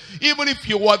yourself. Even if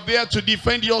you were there to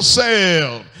defend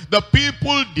yourself, the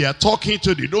people they are talking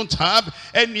to, they don't have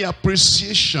any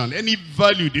appreciation, any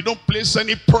value. They don't place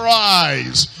any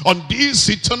price on these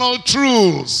eternal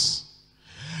truths.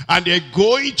 And they're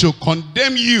going to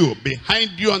condemn you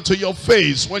behind you and to your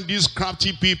face when these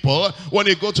crafty people, when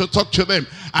they go to talk to them.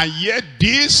 And yet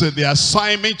this is the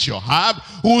assignment you have,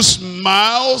 whose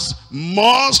mouths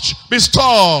must be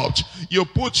stopped. You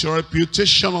put your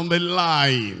reputation on the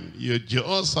line. You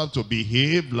just have to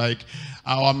behave like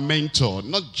our mentor.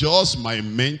 Not just my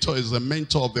mentor, is the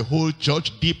mentor of the whole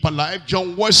church, Deeper Life,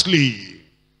 John Wesley.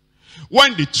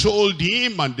 When they told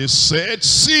him and they said,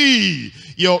 see,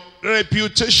 your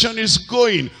reputation is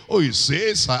going. Oh, he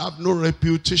says, I have no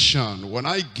reputation. When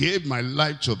I gave my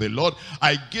life to the Lord,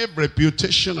 I gave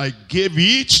reputation, I gave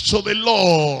it to the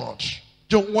Lord.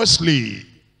 John Wesley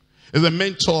is the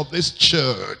mentor of this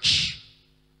church.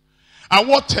 And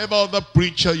whatever other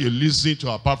preacher you listen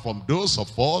to, apart from those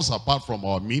of us, apart from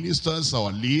our ministers,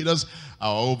 our leaders,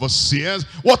 our overseers,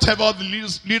 whatever other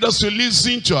leaders you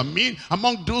listen to, I mean,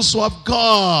 among those who have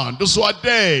gone, those who are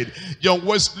dead, John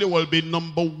Wesley will be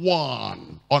number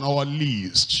one on our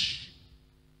list.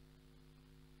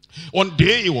 One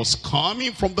day he was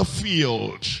coming from the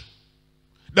field,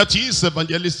 that is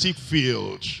evangelistic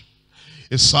field.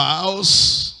 His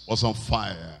house was on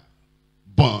fire,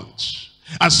 burnt.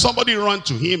 And somebody ran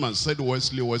to him and said,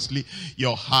 Wesley, Wesley,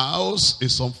 your house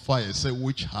is on fire. He said,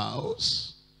 which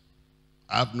house?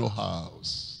 I have no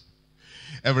house.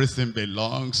 Everything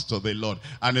belongs to the Lord.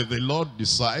 And if the Lord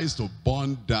decides to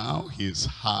burn down his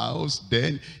house,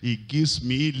 then he gives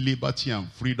me liberty and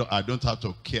freedom. I don't have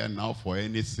to care now for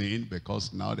anything,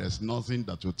 because now there's nothing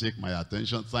that will take my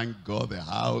attention. Thank God the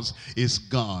house is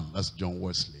gone. That's John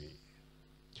Wesley.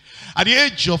 At the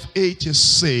age of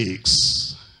 86,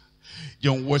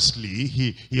 John Wesley,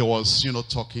 he was,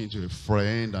 talking to a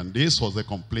friend, and this was the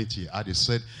complaint he had. He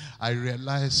said, I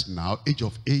realize now, age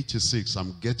of 86,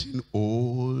 I'm getting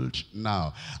old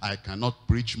now. I cannot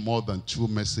preach more than 2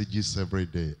 messages every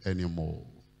day anymore.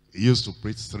 He used to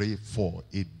preach 3, 4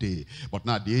 a day. But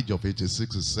now at the age of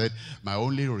 86, he said, my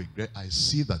only regret, I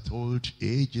see that old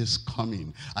age is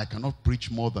coming. I cannot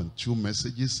preach more than 2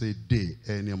 messages a day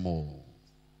anymore.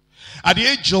 At the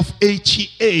age of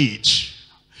 88,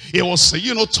 he was,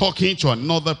 talking to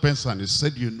another person. He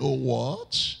said, you know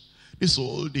what? This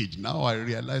old age, now I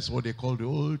realize what they call the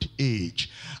old age.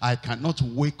 I cannot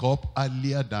wake up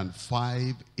earlier than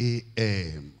 5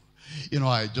 a.m.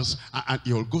 And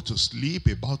you'll go to sleep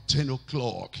about 10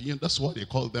 o'clock. That's what they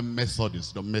call them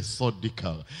Methodists, the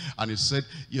methodical. And he said,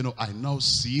 I now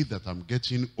see that I'm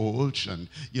getting old. And,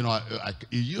 I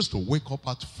used to wake up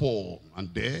at 4 and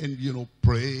then,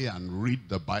 pray and read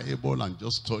the Bible and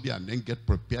just study and then get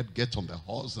prepared, get on the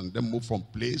horse and then move from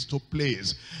place to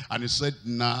place. And he said,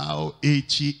 now,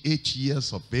 88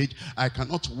 years of age, I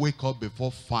cannot wake up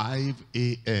before 5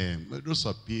 a.m. Those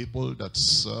are people that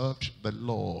served the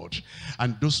Lord.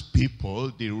 And those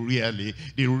people, they really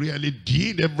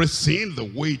did everything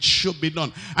the way it should be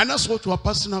done. And that's what we're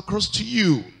passing across to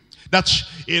you. That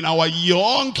in our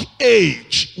young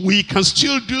age, we can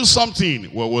still do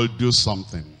something. We will do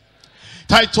something.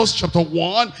 Titus chapter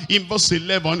 1, in verse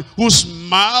 11, whose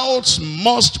mouths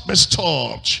must be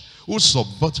stopped, who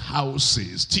subvert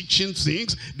houses, teaching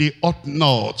things they ought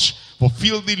not, for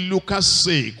filthy lucre's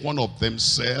sake, one of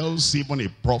themselves, even a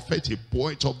prophet, a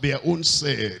poet of their own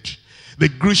said, the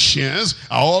Grecians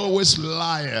are always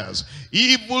liars,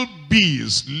 evil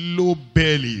beasts, low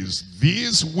bellies.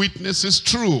 These witnesses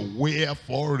true,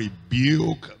 wherefore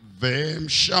rebuke them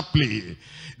sharply,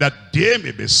 that they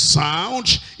may be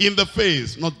sound in the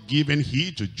faith, not giving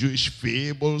heed to Jewish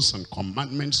fables and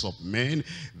commandments of men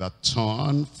that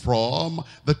turn from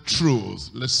the truth.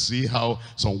 Let's see how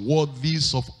some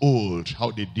worthies of old,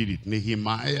 how they did it.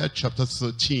 Nehemiah chapter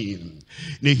 13.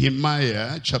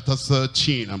 Nehemiah chapter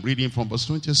 13. I'm reading from verse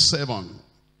 27.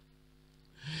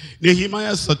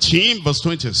 Nehemiah 13 verse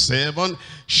 27.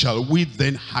 Shall we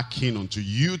then hearken unto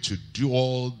you to do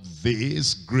all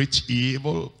this great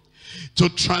evil, to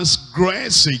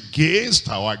transgress against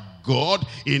our God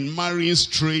in marrying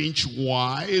strange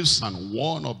wives? And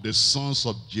one of the sons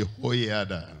of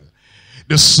Jehoiada,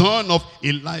 the son of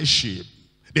Elishib,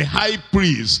 the high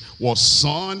priest, was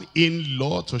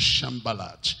son-in-law to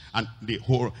Shambalat and the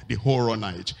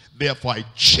Horonite. Therefore I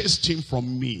chased him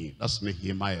from me. That's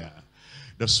Nehemiah.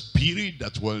 The spirit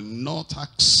that will not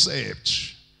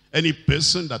accept any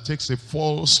person that takes a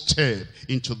false step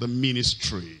into the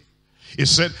ministry. He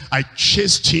said, I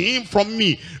chased him from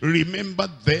me. Remember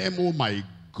them, oh my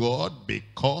God,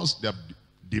 because they have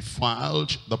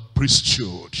defiled the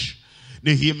priesthood.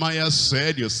 Nehemiah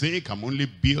said, you think I'm only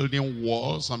building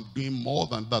walls? I'm doing more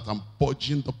than that. I'm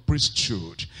purging the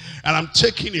priesthood. And I'm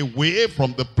taking away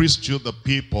from the priesthood the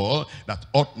people that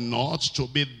ought not to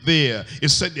be there. He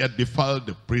said they had defiled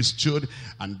the priesthood.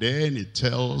 And then he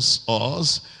tells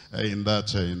us in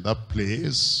that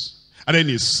place, and then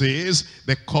he says,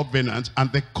 the covenant,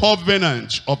 and the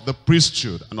covenant of the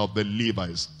priesthood and of the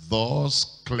Levites,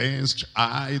 thus cleansed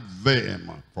I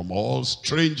them from all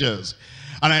strangers.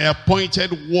 And I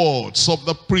appointed wards of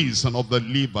the priests and of the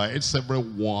Levites,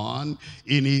 everyone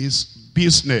in his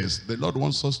business. The Lord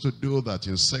wants us to do that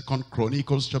in 2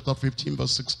 Chronicles chapter 15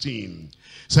 verse 16.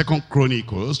 2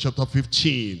 Chronicles chapter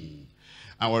 15.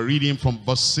 And we're reading from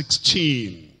verse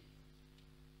 16.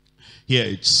 Here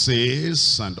it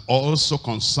says, and also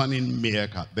concerning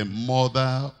Maacah, the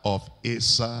mother of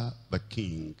Asa the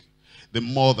king. The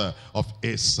mother of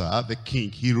Asa the king.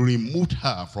 He removed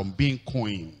her from being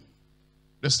queen.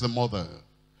 That's the mother.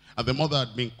 And the mother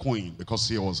had been queen because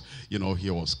he was, he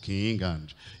was king,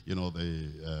 and,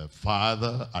 the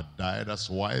father had died. That's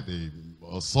why the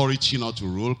authority not to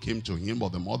rule came to him,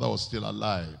 but the mother was still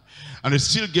alive. And they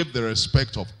still gave the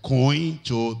respect of queen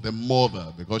to the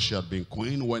mother because she had been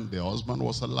queen when the husband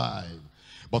was alive.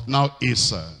 But now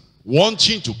Asa,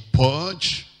 wanting to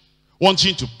purge,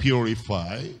 wanting to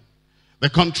purify the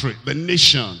country, the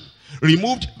nation,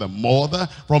 removed the mother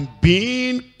from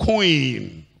being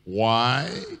queen. Why?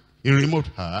 He removed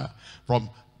her from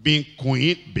being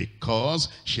queen because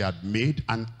she had made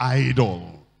an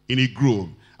idol in a grove.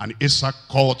 And Asa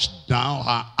cut down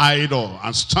her idol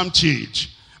and stamped it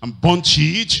and burnt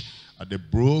it at the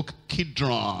brook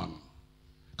Kidron.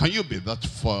 Can you be that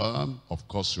firm? Of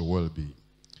course you will be.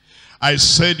 I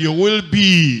said you will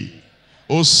be.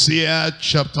 Hosea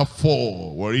chapter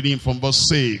 4. We're reading from verse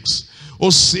 6.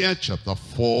 Hosea chapter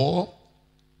 4,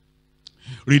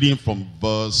 reading from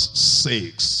verse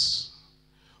 6.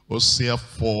 Hosea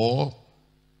 4,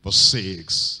 verse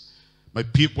 6. My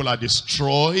people are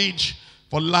destroyed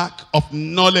for lack of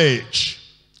knowledge.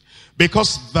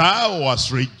 Because thou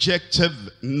hast rejected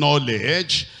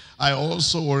knowledge, I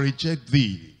also will reject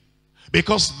thee.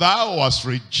 Because thou hast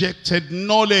rejected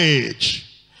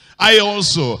knowledge, I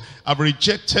also have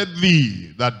rejected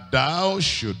thee, that thou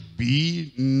should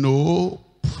be no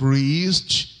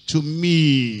priest to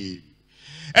me.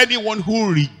 Anyone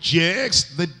who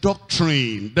rejects the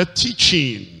doctrine, the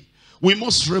teaching, we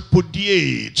must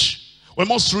repudiate. We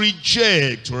must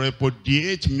reject. To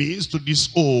repudiate means to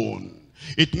disown.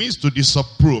 It means to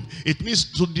disapprove. It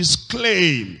means to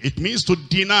disclaim. It means to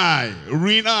deny,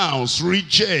 renounce,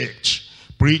 reject.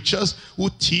 Preachers who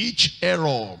teach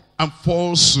error and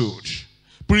falsehood.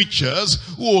 Preachers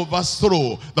who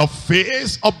overthrow the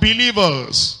faith of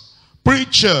believers.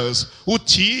 Preachers who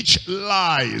teach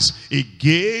lies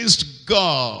against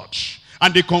God.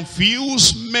 And they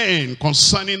confuse men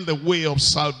concerning the way of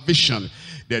salvation.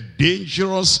 They're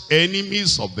dangerous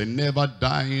enemies of the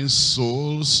never-dying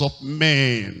souls of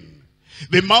men.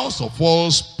 The mouth of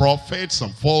false prophets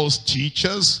and false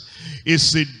teachers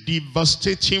is a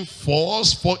devastating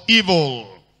force for evil.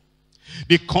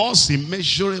 They cause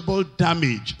immeasurable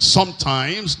damage.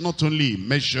 Sometimes not only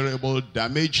immeasurable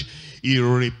damage,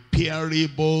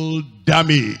 irreparable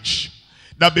damage.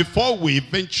 That before we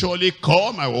eventually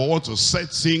come, I will want to set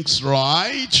things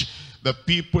right. The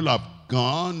people have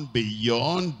gone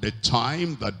beyond the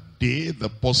time, the day, the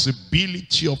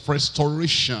possibility of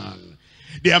restoration.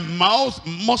 Their mouth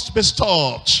must be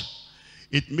stopped.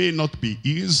 It may not be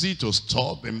easy to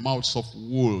stop the mouths of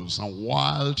wolves and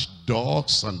wild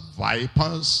dogs and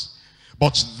vipers,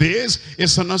 but this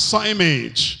is an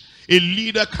assignment a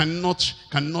leader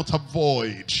cannot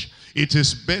avoid. It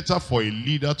is better for a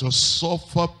leader to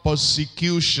suffer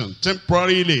persecution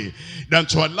temporarily than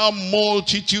to allow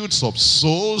multitudes of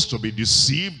souls to be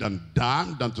deceived and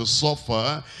damned and to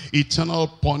suffer eternal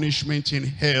punishment in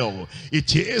hell.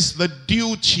 It is the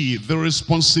duty, the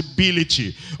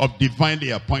responsibility of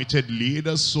divinely appointed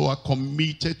leaders who are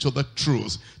committed to the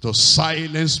truth to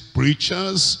silence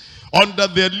preachers under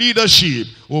their leadership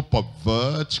who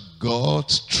pervert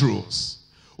God's truth,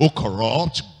 who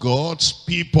corrupt God's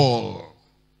people.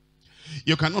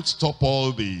 You cannot stop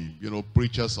all the,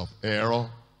 preachers of error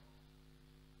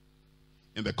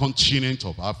in the continent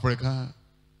of Africa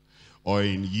or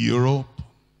in Europe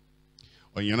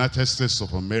or United States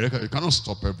of America. You cannot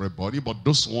stop everybody, but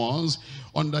those ones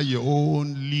under your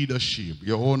own leadership,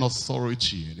 your own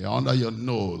authority, they're under your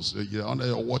nose, they're under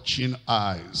your watching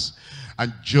eyes.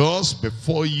 And just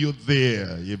before you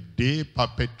there, if they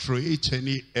perpetrate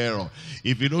any error,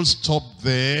 if you don't stop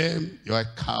them, you're a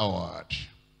coward,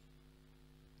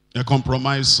 a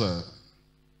compromiser.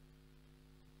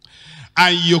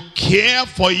 and you care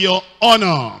for your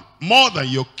honor more than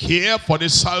you care for the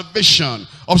salvation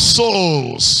of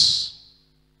souls.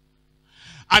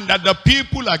 And that the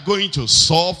people are going to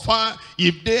suffer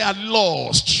if they are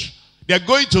lost. They're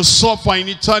going to suffer in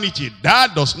eternity.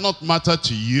 That does not matter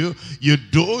to you. You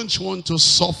don't want to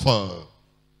suffer.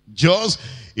 Just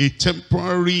a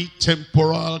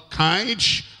temporal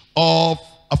kind of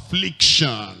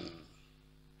affliction.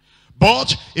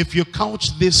 But if you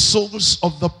count the souls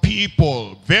of the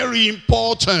people, very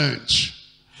important.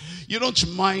 You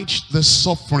don't mind the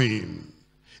suffering.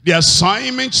 The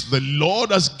assignment the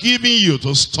Lord has given you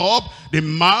to stop the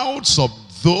mouths of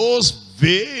those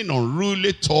vain,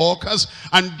 unruly talkers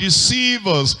and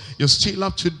deceivers, you still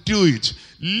have to do it.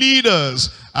 Leaders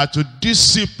are to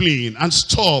discipline and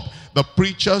stop the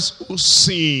preachers who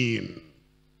sin.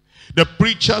 The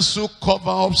preachers who cover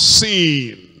up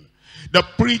sin. The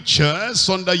preachers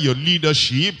under your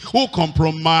leadership who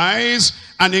compromise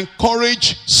and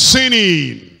encourage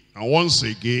sinning. And once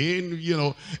again, you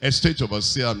know, a state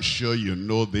overseer, I'm sure you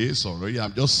know this already.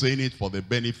 I'm just saying it for the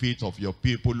benefit of your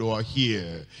people who are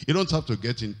here. You don't have to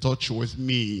get in touch with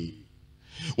me.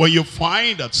 When you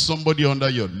find that somebody under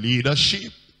your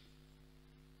leadership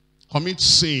commits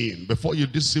sin, before you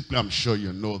discipline, I'm sure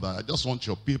you know that. I just want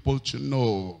your people to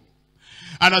know.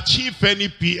 And if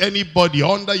anybody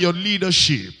under your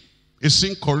leadership is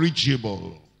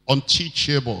incorrigible,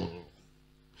 unteachable,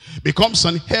 becomes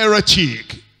an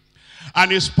heretic,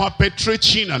 and is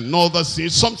perpetrating another sin,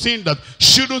 something that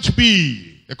shouldn't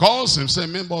be. He calls himself a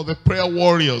member of the prayer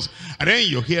warriors. And then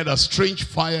you hear that strange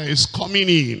fire is coming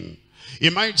in. He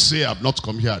might say, I've not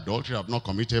committed adultery, I've not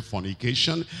committed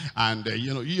fornication. And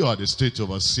you know, you are the state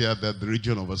overseer there, the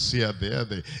region overseer there,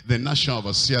 the national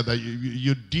overseer that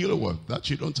you deal with. That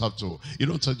you don't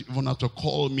even have to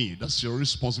call me. That's your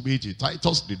responsibility.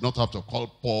 Titus did not have to call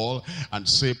Paul and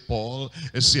say, Paul,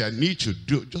 see, I need to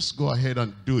do, just go ahead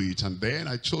and do it. And then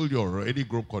I told you already,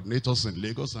 group coordinators in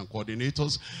Lagos and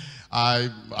coordinators, I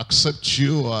accept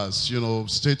you as, you know,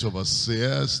 state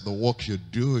overseers. The work you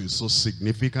do is so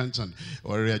significant, and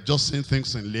we're adjusting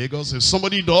things in Lagos. If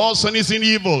somebody does anything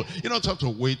evil, you don't have to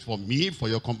wait for me for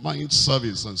your combined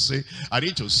service and say, I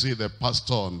need to see the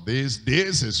pastor on this.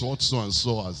 This is what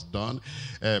so-and-so has done.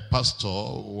 Pastor,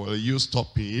 will you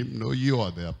stop him? No, you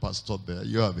are the pastor there.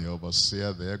 You are the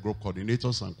overseer there. Group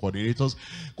coordinators and coordinators.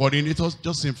 Coordinators,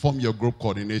 just inform your group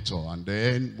coordinator. And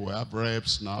then we have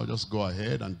reps now. Just go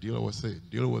ahead and deal with it.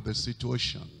 Deal with the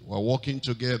situation. We're working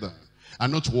together.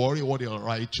 And not worry what they'll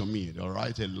write to me. They'll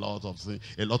write a lot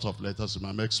of letters to me.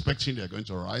 I'm expecting they're going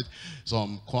to write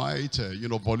some quite, you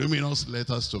know, voluminous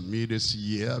letters to me this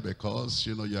year, because,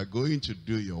 you know, you're going to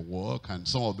do your work, and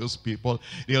some of those people,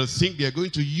 they'll think they're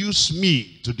going to use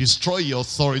me to destroy your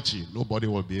authority. Nobody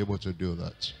will be able to do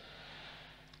that.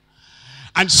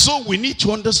 And so we need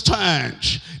to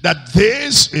understand that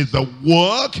this is the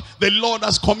work the Lord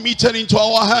has committed into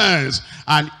our hands,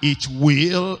 and it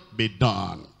will be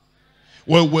done.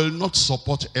 We will not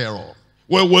support error.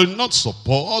 We will not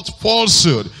support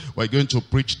falsehood. We're going to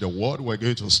preach the word. We're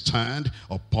going to stand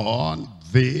upon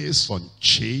this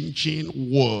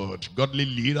unchanging word. Godly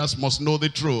leaders must know the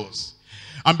truth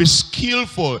and be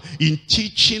skillful in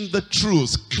teaching the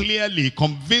truth clearly,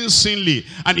 convincingly,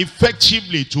 and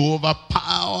effectively to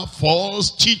overpower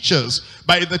false teachers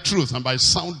by the truth and by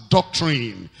sound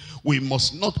doctrine. We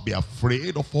must not be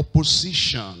afraid of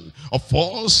opposition, of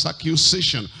false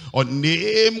accusation, or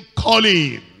name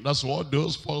calling. That's what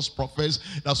those false prophets,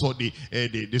 that's what they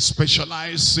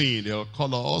specialize in. They'll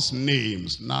call us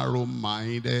names.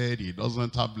 Narrow-minded, he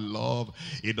doesn't have love,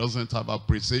 he doesn't have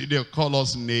appreciation. They'll call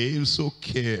us names, who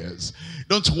cares?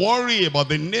 Don't worry about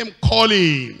the name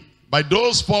calling by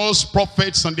those false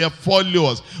prophets and their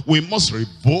followers. We must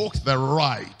revoke the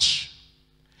right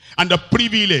and the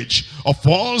privilege of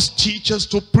false teachers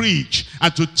to preach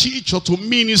and to teach or to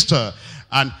minister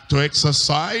and to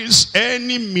exercise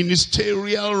any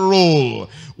ministerial role.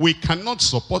 We cannot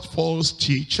support false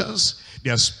teachers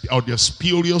or their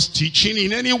spurious teaching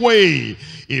in any way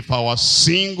if our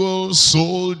single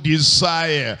soul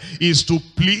desire is to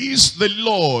please the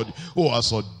Lord, who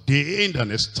has ordained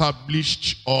and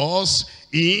established us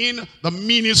in the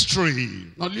ministry.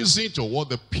 Now listen to what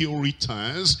the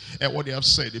Puritans, what they have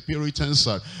said. The Puritans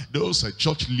are those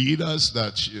church leaders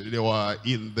that they were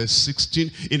in the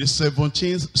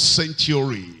 17th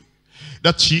century.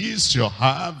 That is, you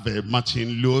have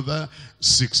Martin Luther,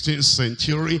 16th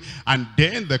century, and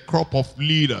then the crop of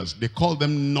leaders. They call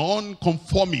them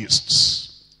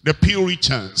non-conformists, the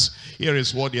Puritans. Here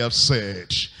is what they have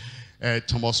said.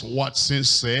 Thomas Watson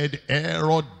said,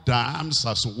 error damns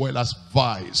as well as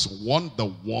vice.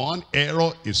 The one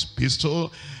error is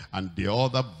pistol, and the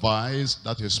other vice,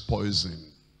 that is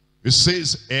poison. It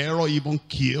says error even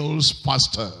kills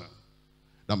faster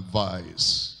than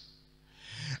vice.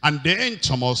 And then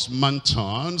Thomas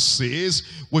Manton says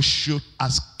we should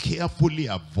as carefully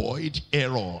avoid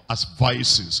error as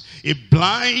vices. A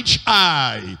blind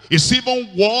eye is even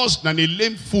worse than a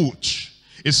lame foot.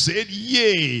 He said,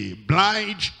 yea,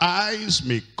 blind eyes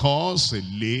may cause a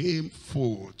lame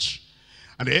foot.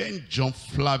 And then John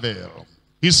Flavel,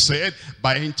 he said,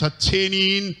 by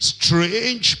entertaining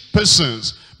strange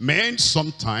persons, men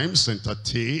sometimes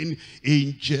entertain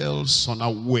angels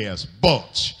unawares,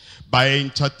 but by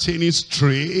entertaining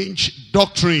strange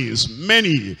doctrines,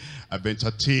 many have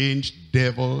entertained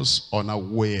devils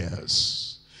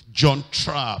unawares. John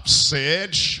Trapp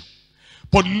said,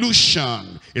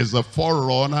 pollution is the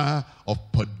forerunner of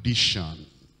perdition.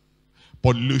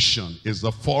 Pollution is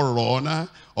the forerunner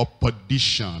of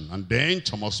perdition. And then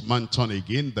Thomas Manton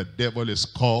again, the devil is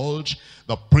called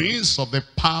the prince of the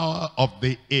power of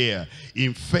the air.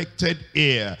 Infected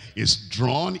air is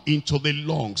drawn into the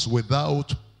lungs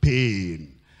without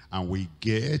pain, and we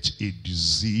get a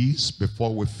disease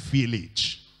before we feel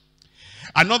it.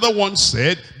 Another one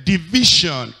said,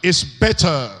 division is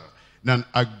better than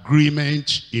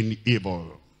agreement in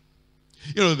evil.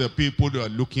 You know, the people who are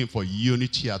looking for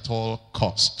unity at all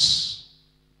costs.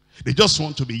 They just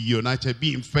want to be united,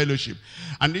 be in fellowship.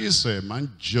 And this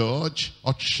man, George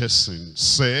Hutchison,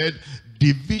 said,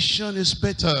 division is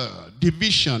better.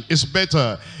 Division is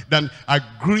better than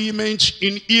agreement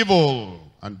in evil.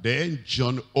 And then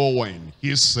John Owen,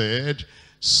 he said,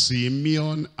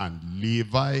 Simeon and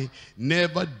Levi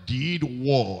never did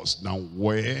worse than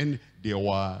when they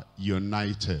were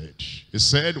united. He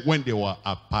said when they were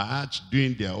apart,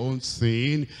 doing their own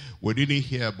thing, we didn't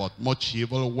hear about much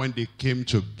evil. When they came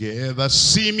together,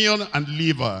 Simeon and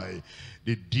Levi,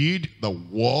 they did the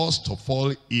worst of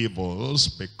all evils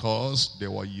because they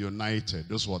were united.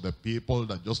 Those were the people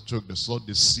that just took the sword,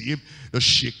 deceived the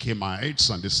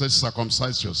Shechemites, and they said,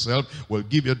 circumcise yourself, we'll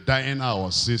give you Diana,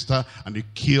 our sister, and they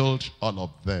killed all of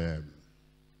them.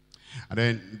 And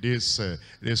then this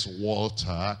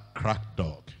Walter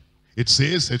Crackdog, it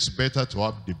says it's better to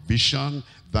have division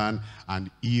than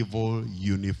an evil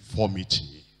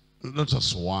uniformity.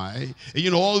 That's why,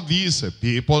 you know, all these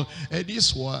people,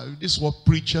 these were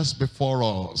preachers before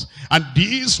us. And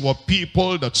these were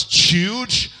people that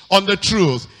stood on the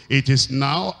truth. It is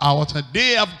now our time.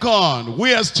 They have gone.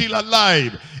 We are still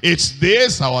alive. It's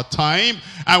this, our time.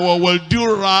 And we will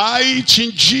do right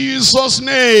in Jesus'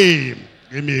 name.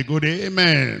 Give me a good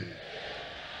amen.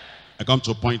 I come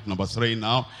to point number 3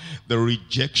 now. The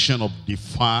rejection of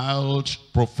defiled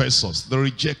professors. The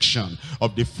rejection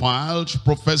of defiled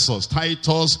professors.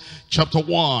 Titus chapter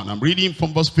 1. I'm reading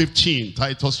from verse 15.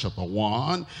 Titus chapter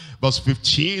 1, verse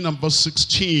 15 and verse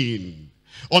 16.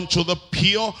 Unto the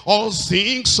pure all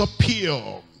things are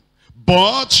pure.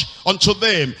 But unto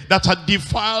them that are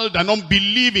defiled and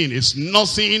unbelieving is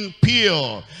nothing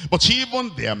pure. But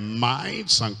even their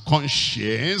minds and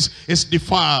conscience is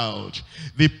defiled.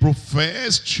 They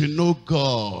profess to know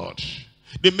God.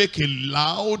 They make a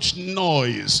loud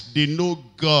noise. They know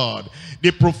God.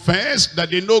 They profess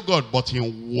that they know God, but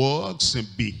in words, in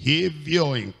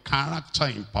behavior, in character,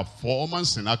 in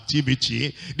performance, in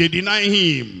activity, they deny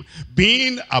him,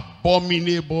 being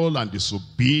abominable and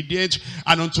disobedient,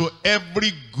 and unto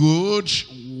every good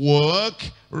work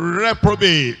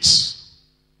reprobates.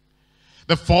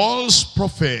 The false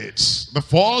prophets, the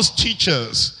false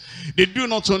teachers, they do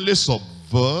not only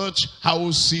subvert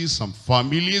houses and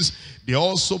families, they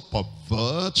also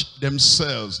pervert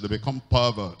themselves. They become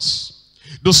perverts.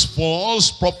 Those false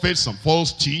prophets and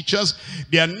false teachers,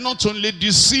 they are not only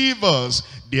deceivers,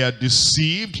 they are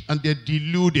deceived and they're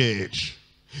deluded.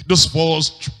 Those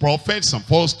false prophets and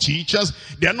false teachers,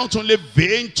 they are not only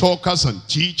vain talkers and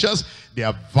teachers, they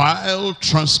are vile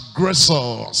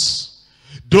transgressors.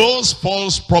 Those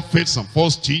false prophets and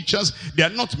false teachers, they are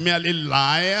not merely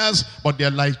liars, but they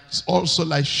are also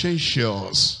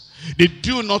licentious. They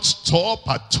do not stop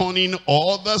at turning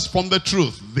others from the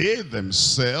truth. They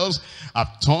themselves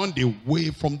have turned away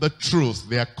from the truth.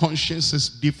 Their conscience is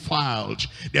defiled.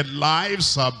 Their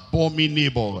lives are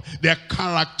abominable. Their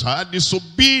character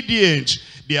disobedient.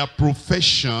 Their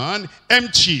profession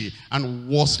empty and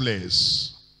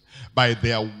worthless. By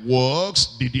their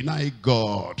works they deny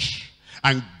God.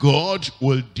 And God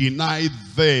will deny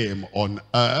them on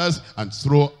earth and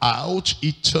throughout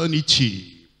eternity.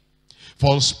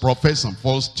 false prophets and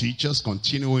false teachers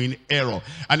continue in error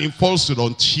and in falsehood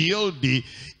until they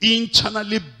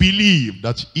internally believe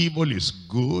that evil is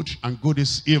good and good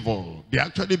is evil. They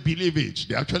actually believe it.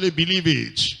 They actually believe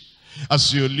it.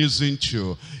 As you listen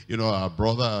to, our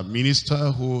brother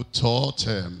minister who taught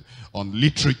on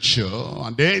literature,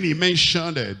 and then he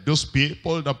mentioned those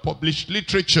people that publish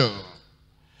literature.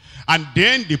 And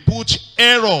then they put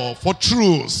error for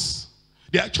truth.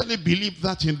 They actually believe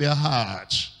that in their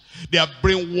heart. They have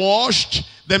brainwashed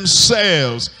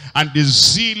themselves, and they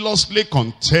zealously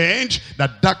contend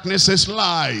that darkness is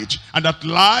light, and that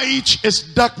light is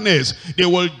darkness. They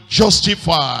will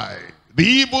justify the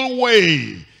evil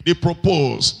way they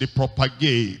propose, they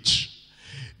propagate.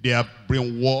 They have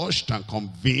brainwashed and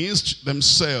convinced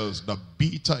themselves that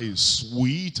bitter is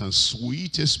sweet and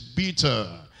sweet is bitter.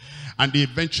 And they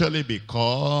eventually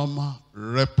become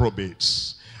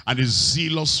reprobates. And they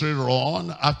zealously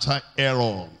run after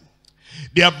error.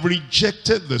 They have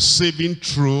rejected the saving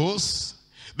truth.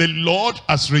 The Lord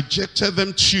has rejected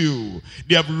them too.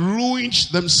 They have ruined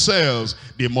themselves.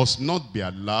 They must not be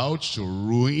allowed to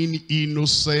ruin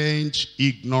innocent,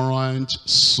 ignorant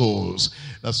souls.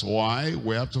 That's why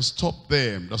we have to stop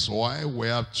them. That's why we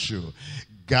have to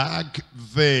gag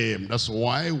them. That's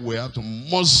why we have to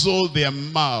muzzle their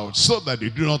mouth so that they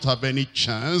do not have any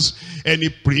chance, any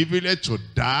privilege to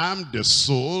damn the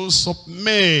souls of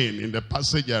men. In the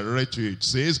passage I read to you, it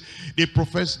says, they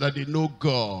profess that they know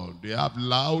God. They have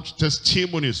loud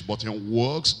testimonies, but in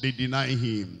works they deny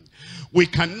him. We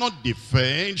cannot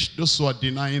defend those who are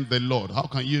denying the Lord. How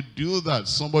can you do that?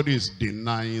 Somebody is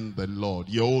denying the Lord,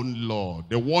 your own Lord.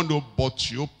 The one who bought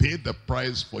you, paid the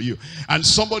price for you. And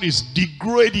somebody is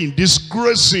degrading,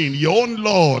 disgracing your own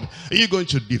Lord. Are you going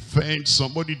to defend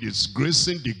somebody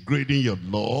disgracing, degrading your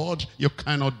Lord? You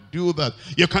cannot do that.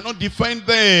 You cannot defend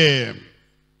them.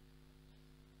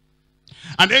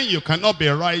 And then you cannot be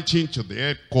writing to the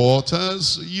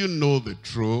headquarters. You know the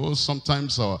truth.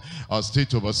 Sometimes our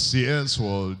state overseers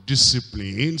will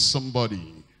discipline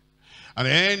somebody. And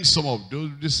then some of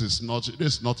those, this is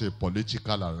not a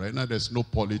political arena. There's no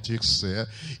politics there.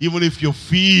 Even if you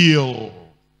feel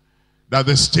that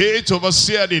the state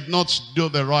overseer did not do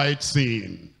the right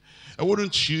thing,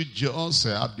 wouldn't you just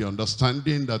have the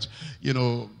understanding that,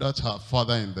 that our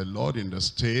father in the Lord in the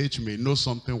state may know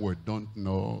something we don't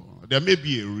know? There may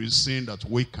be a reason that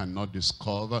we cannot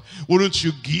discover. Wouldn't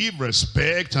you give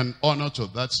respect and honor to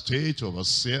that state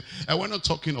overseer? And we're not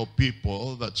talking of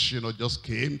people that, just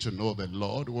came to know the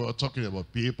Lord. We're talking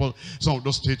about people, some of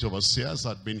those state overseers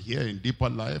had been here in Deeper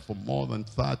Life for more than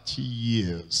 30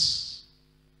 years.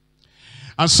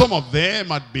 And some of them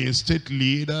had been state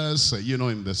leaders,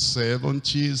 in the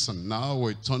 70s, and now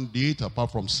we turned it,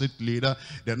 apart from state leader,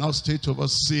 they're now state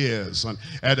overseers. And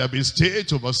there have been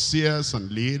state overseers and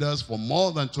leaders for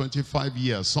more than 25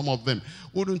 years. Some of them,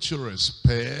 wouldn't you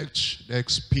respect their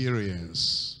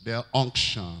experience, their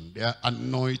unction, their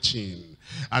anointing?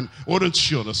 And wouldn't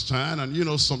you understand?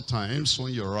 And sometimes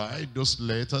when you write those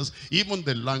letters, even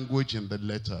the language in the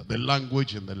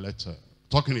letter,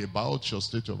 talking about your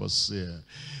state overseer.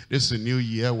 This is a new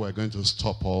year, we're going to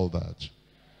stop all that.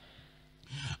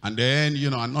 And then,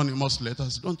 anonymous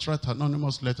letters. Don't write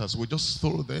anonymous letters. We just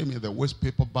throw them in the waste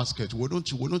paper basket. We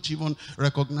don't even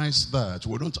recognize that.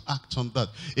 We don't act on that.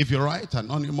 If you write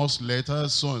anonymous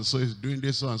letters, so-and-so is doing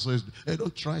this, so-and-so is...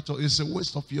 don't try to... It's a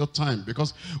waste of your time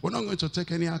because we're not going to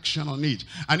take any action on it.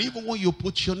 And even when you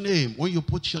put your name,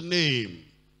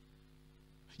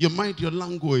 you mind your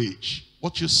language,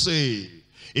 what you say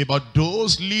about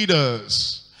those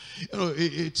leaders.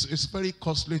 It's very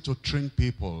costly to train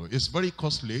people. It's very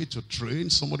costly to train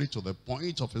somebody to the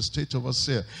point of a state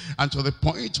overseer and to the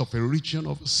point of a region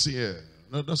overseer.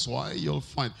 That's why you'll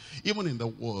find, even in the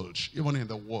world,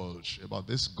 about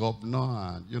this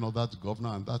governor and that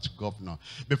governor and that governor,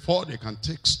 before they can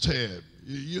take steps,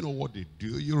 you know what they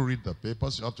do. You read the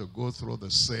papers, you have to go through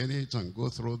the Senate and go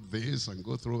through this and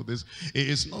go through this.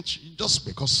 It's not just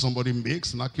because somebody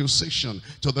makes an accusation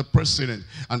to the president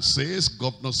and says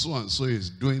Governor so-and-so is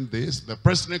doing this. The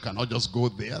president cannot just go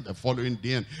there the following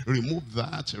day and remove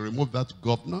that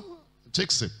governor. It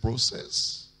takes a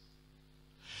process.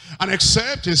 And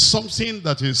except it's something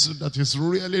that is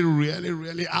really, really,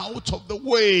 really out of the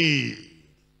way.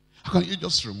 How can you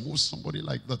just remove somebody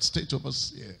like that, state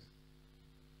overseer?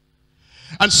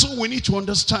 And so we need to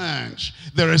understand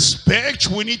the respect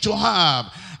we need to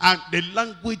have and the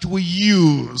language we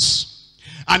use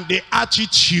and the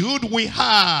attitude we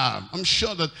have. I'm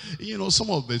sure that, some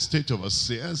of the state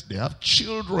overseers, they have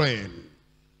children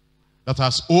that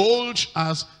as old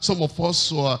as some of us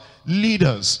who are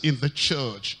leaders in the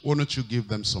church. Why don't you give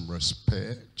them some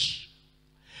respect?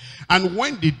 And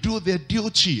when they do their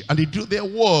duty and they do their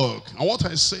work, and what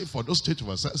I say for those state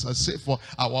officers, I say for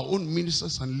our own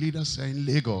ministers and leaders here in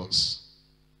Lagos.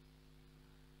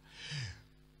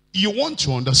 You want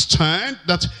to understand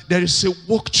that there is a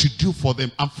work to do for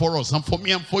them and for us and for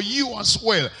me and for you as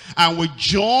well. And we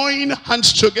join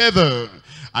hands together.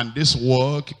 And this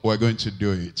work, we're going to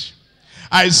do it.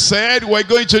 I said we're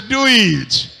going to do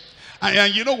it.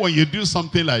 And you know, when you do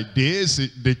something like this,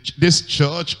 this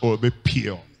church will be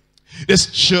pure.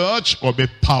 This church will be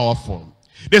powerful.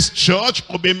 This church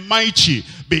will be mighty,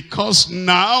 because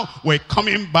now we're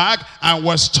coming back and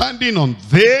we're standing on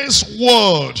this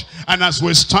word. And as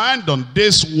we stand on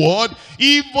this word,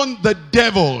 even the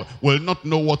devil will not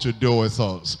know what to do with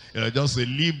us. He'll just say,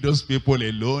 leave those people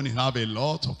alone. You have a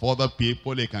lot of other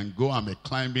people. They can go and be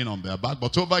climbing on their back.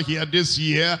 But over here this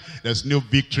year, there's no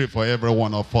victory for every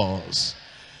one of us.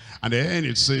 And then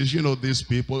it says, you know, these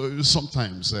people,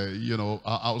 sometimes, you know,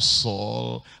 how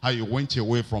Saul, how he went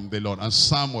away from the Lord. And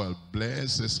Samuel,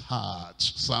 bless his heart.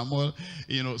 Samuel,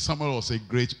 you know, Samuel was a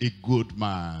good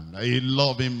man, a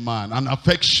loving man, an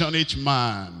affectionate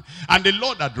man. And the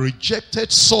Lord had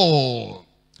rejected Saul.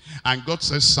 And God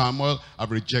says, Samuel,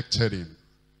 I've rejected him.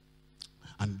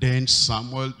 And then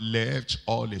Samuel left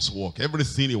all his work,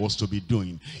 everything he was to be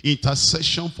doing.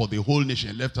 Intercession for the whole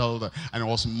nation. He left all that, and it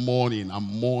was mourning and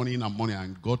mourning and mourning.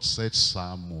 And God said,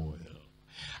 Samuel,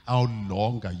 how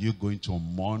long are you going to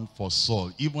mourn for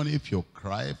Saul? Even if you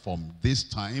cry from this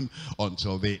time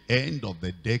until the end of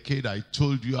the decade, I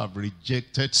told you I've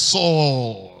rejected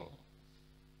Saul.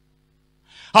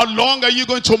 How long are you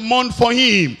going to mourn for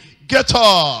him? Get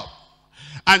up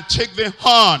and take the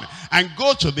horn and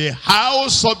go to the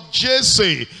house of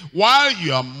Jesse. While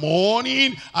you are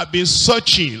mourning, I've been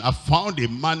searching. I found a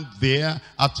man there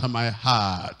after my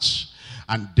heart.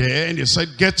 And then he said,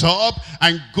 get up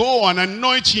and go and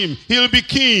anoint him. He'll be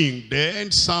king. Then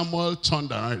Samuel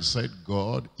turned around and said,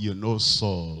 God, you know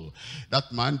Saul. That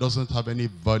man doesn't have any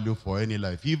value for any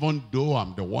life. Even though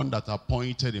I'm the one that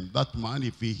appointed him. That man,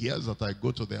 if he hears that I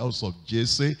go to the house of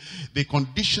Jesse, the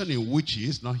condition in which he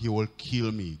is now, he will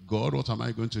kill me. God, what am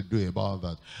I going to do about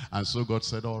that? And so God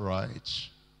said, all right.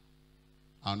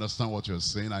 I understand what you're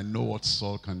saying. I know what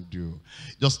Saul can do.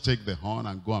 Just take the horn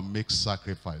and go and make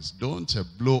sacrifice. Don't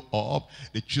blow up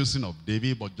the choosing of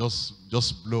David, but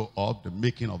just blow up the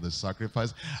making of the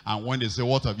sacrifice. And when they say,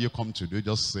 what have you come to do?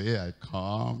 Just say, I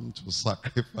come to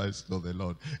sacrifice to the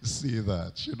Lord. See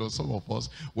that? You know, some of us,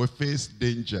 we face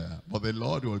danger, but the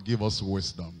Lord will give us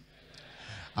wisdom.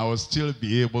 I will still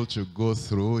be able to go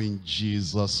through in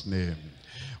Jesus' name.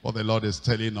 What the Lord is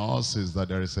telling us is that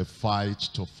there is a fight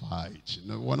to fight.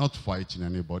 You know, we're not fighting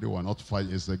anybody. We're not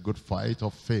fighting. It's a good fight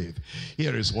of faith.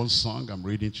 Here is one song I'm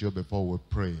reading to you before we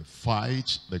pray.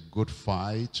 Fight the good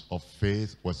fight of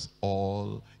faith with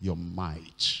all your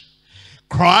might.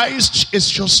 Christ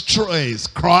is your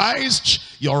strength.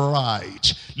 Christ your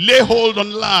right. Lay hold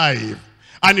on life,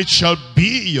 and it shall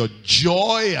be your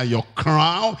joy and your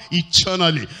crown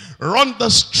eternally. Run the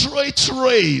straight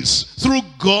race through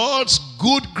God's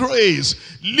good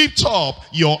grace. Lift up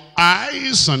your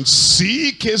eyes and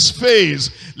seek his face.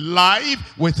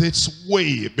 Life with its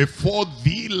way before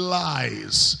thee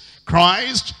lies.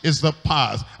 Christ is the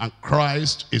path, and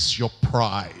Christ is your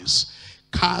prize.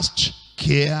 Cast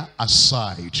care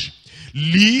aside.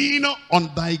 Lean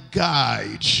on thy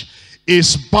guide.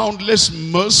 His boundless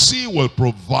mercy will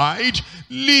provide.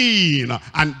 Lean,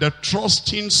 and the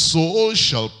trusting soul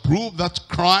shall prove that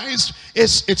Christ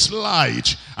is its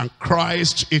light, and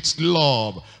Christ its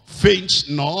love. Faint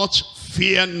not,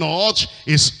 fear not,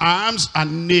 his arms are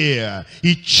near.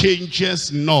 He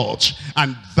changes not,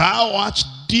 and thou art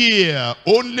dear.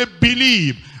 Only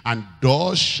believe, and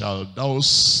thus shalt thou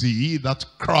see that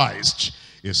Christ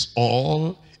is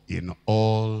all in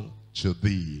all to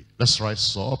thee. Let's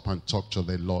rise up and talk to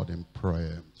the Lord in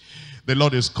prayer. The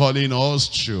Lord is calling us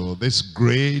to this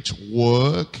great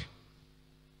work,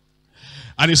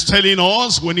 and he's telling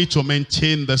us we need to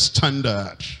maintain the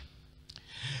standard,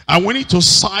 and we need to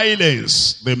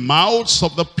silence the mouths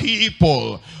of the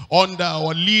people under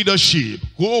our leadership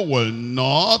who will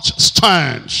not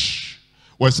stand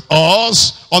with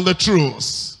us on the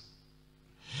truth,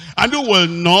 and who will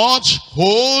not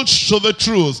hold to the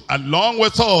truth along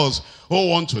with us, who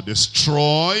want to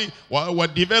destroy while we're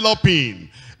developing.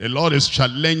 The Lord is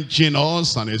challenging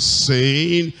us and is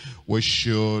saying we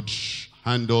should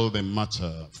handle the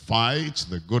matter. Fight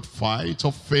the good fight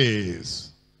of faith.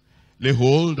 Lay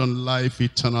hold on life,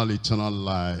 eternal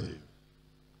life.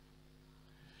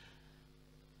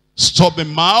 Stop the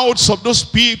mouths of those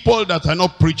people that are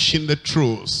not preaching the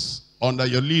truth under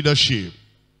your leadership.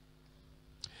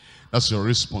 That's your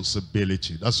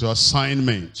responsibility. That's your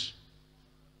assignment.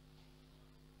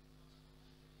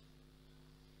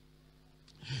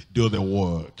 Do the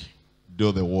work.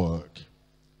 Do the work.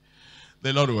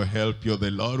 The Lord will help you.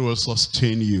 The Lord will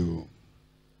sustain you.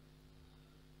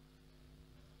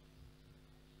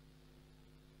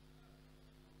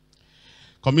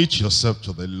 Commit yourself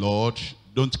to the Lord.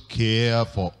 Don't care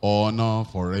for honor,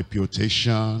 for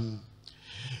reputation.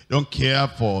 Don't care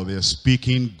for their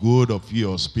speaking good of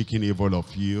you or speaking evil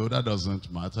of you. That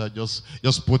doesn't matter.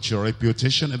 Just put your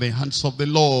reputation in the hands of the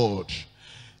Lord.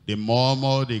 They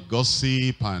murmur, they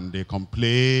gossip, and they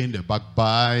complain, they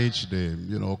backbite, they,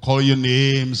 call you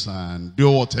names and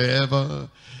do whatever.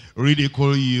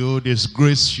 Ridicule you,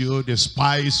 disgrace you,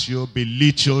 despise you,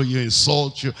 belittle you,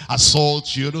 insult you,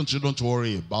 assault you. Don't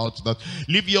worry about that.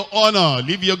 Leave your honor,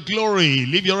 leave your glory,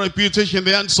 leave your reputation in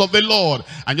the hands of the Lord.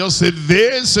 And just say,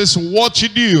 this is what you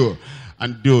do,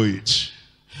 and do it.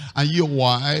 And you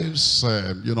wives,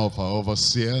 for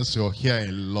overseers, you'll hear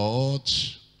a lot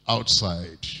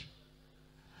outside.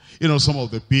 Some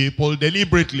of the people,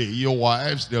 deliberately, your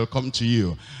wives, they'll come to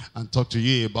you and talk to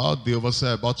you about the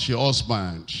overseer, about your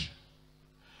husband.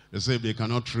 They say if they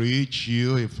cannot reach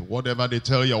you, if whatever they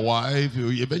tell your wife,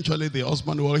 eventually the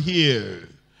husband will hear.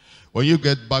 When you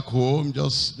get back home,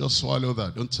 just swallow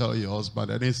that. Don't tell your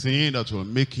husband anything that will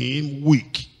make him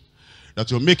weak,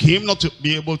 that will make him not to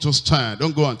be able to stand.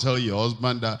 Don't go and tell your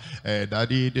husband that,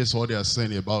 Daddy, this is what they are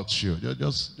saying about you.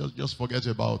 Just forget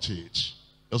about it.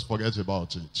 Just forget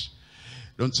about it.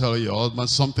 Don't tell your husband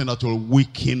something that will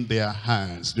weaken their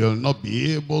hands. They will not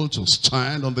be able to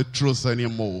stand on the truth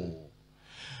anymore.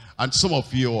 And some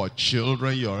of you are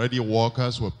children, you're already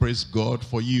workers, will praise God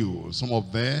for you. Some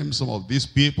of these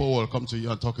people will come to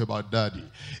you and talk about daddy.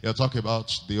 They'll talk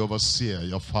about the overseer,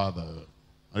 your father.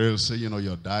 And they'll say,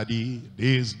 your daddy,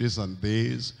 this and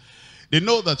this. They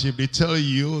know that if they tell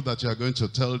you that you're going to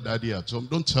tell daddy at home,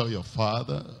 don't tell your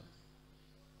father.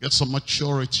 Get some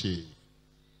maturity.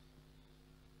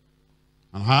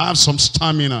 And have some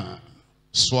stamina.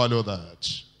 Swallow that.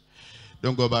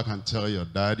 Don't go back and tell your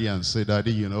daddy and say,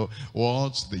 Daddy,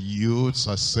 what the youths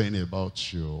are saying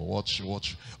about you.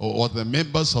 What the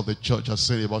members of the church are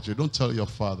saying about you. Don't tell your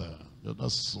father.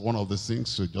 That's one of the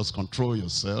things to just control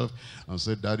yourself and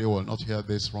say, Daddy will not hear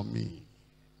this from me.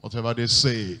 Whatever they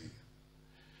say,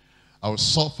 I'll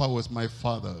suffer with my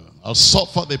father. I'll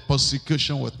suffer the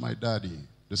persecution with my daddy.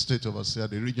 The state overseer,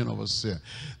 the region overseer,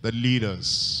 the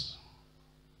leaders.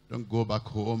 Don't go back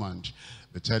home and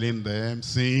be telling them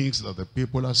things that the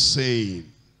people are saying.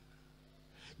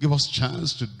 Give us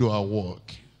chance to do our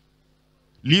work.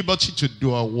 Liberty to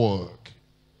do our work.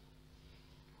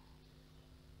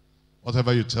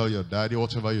 Whatever you tell your daddy,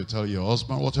 whatever you tell your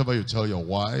husband, whatever you tell your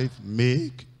wife,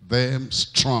 make them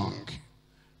strong.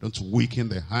 Don't weaken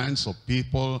the hands of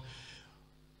people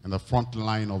in the front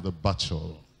line of the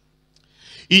battle.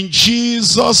 In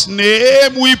Jesus'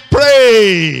 name we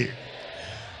pray.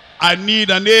 I need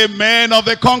an amen of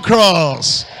the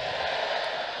conquerors.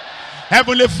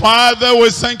 Heavenly Father, we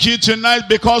thank you tonight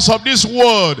because of this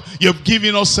word. You've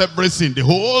given us everything, the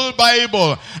whole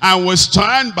Bible. And we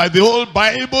stand by the whole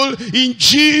Bible in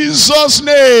Jesus'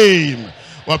 name.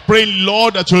 We're praying,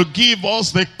 Lord, that you'll give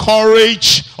us the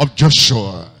courage of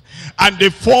Joshua and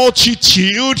the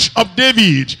fortitude of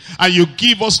David. And you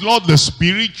give us, Lord, the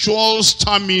spiritual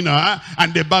stamina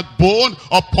and the backbone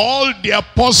of Paul the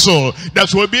apostle, that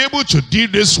we'll be able to do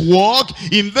this work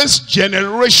in this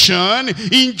generation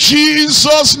in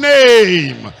Jesus'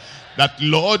 name. That,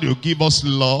 Lord, you give us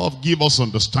love, give us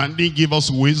understanding, give us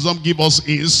wisdom, give us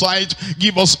insight,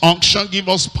 give us unction, give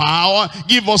us power,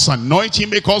 give us anointing,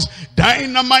 make us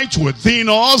dynamite within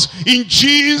us in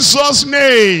Jesus'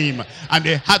 name. And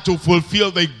they had to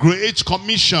fulfill the great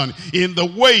commission in the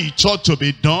way it ought to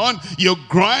be done. You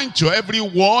grant to every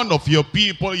one of your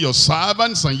people, your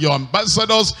servants and your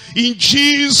ambassadors in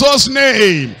Jesus'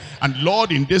 name. And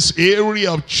Lord, in this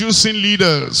area of choosing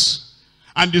leaders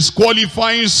and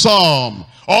disqualifying some,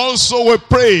 also we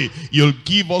pray you'll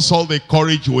give us all the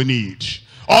courage we need,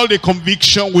 all the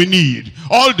conviction we need,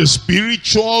 all the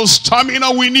spiritual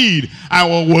stamina we need,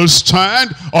 and we will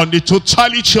stand on the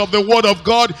totality of the word of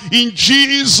God in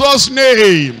Jesus'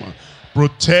 name.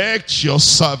 Protect your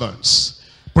servants,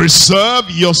 preserve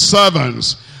your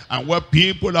servants, and where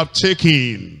people have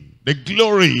taken the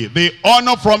glory, the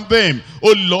honor from them,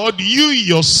 oh Lord, you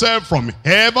yourself from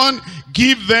heaven,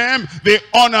 give them the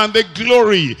honor and the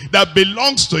glory that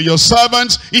belongs to your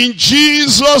servants in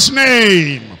Jesus'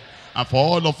 name. And for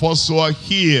all of us who are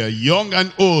here, young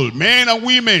and old, men and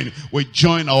women, we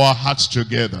join our hearts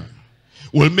together.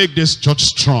 We'll make this church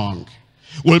strong.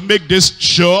 will make this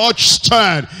church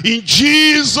stand in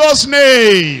Jesus'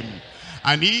 name.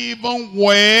 And even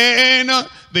when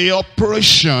the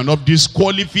operation of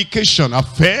disqualification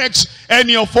affects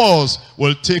any of us,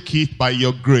 we'll take it by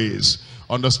your grace.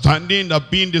 Understanding that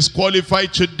being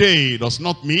disqualified today does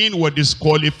not mean we're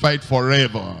disqualified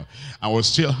forever. And we'll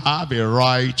still have a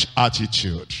right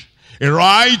attitude, a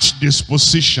right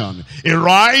disposition, a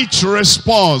right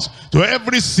response to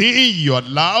everything you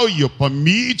allow, you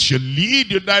permit, you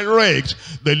lead, you direct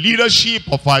the leadership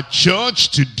of our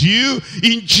church to do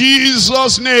in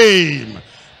Jesus' name.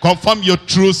 Confirm your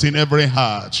truth in every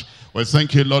heart. Well,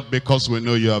 thank you, Lord, because we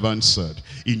know you have answered.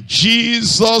 In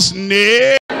Jesus'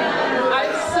 name.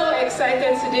 I'm so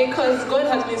excited today because God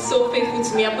has been so faithful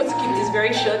to me. I'm going to keep this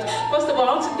very short. First of all,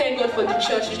 I want to thank God for the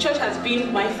church. The church has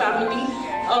been my family.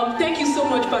 Thank you so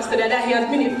much, Pastor Dada. He has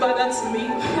been a father to me.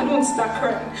 I don't start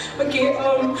crying. Okay,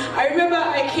 I remember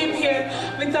I came here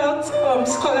without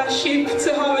scholarship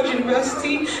to Harvard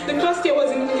University. The first year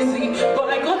wasn't easy, but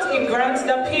I got a grant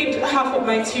that paid half of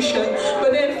my tuition.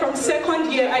 But then from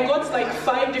second year, I got like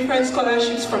 5 different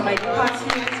scholarships from my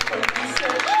department, from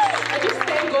research. I just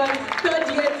thank God. Third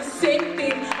year, the same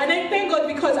thing. And I thank God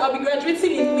because I'll be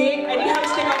graduating in May. I didn't have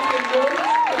to take out a loan.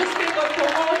 I just thank God for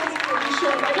all these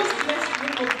provisions. I just bless you.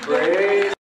 Great.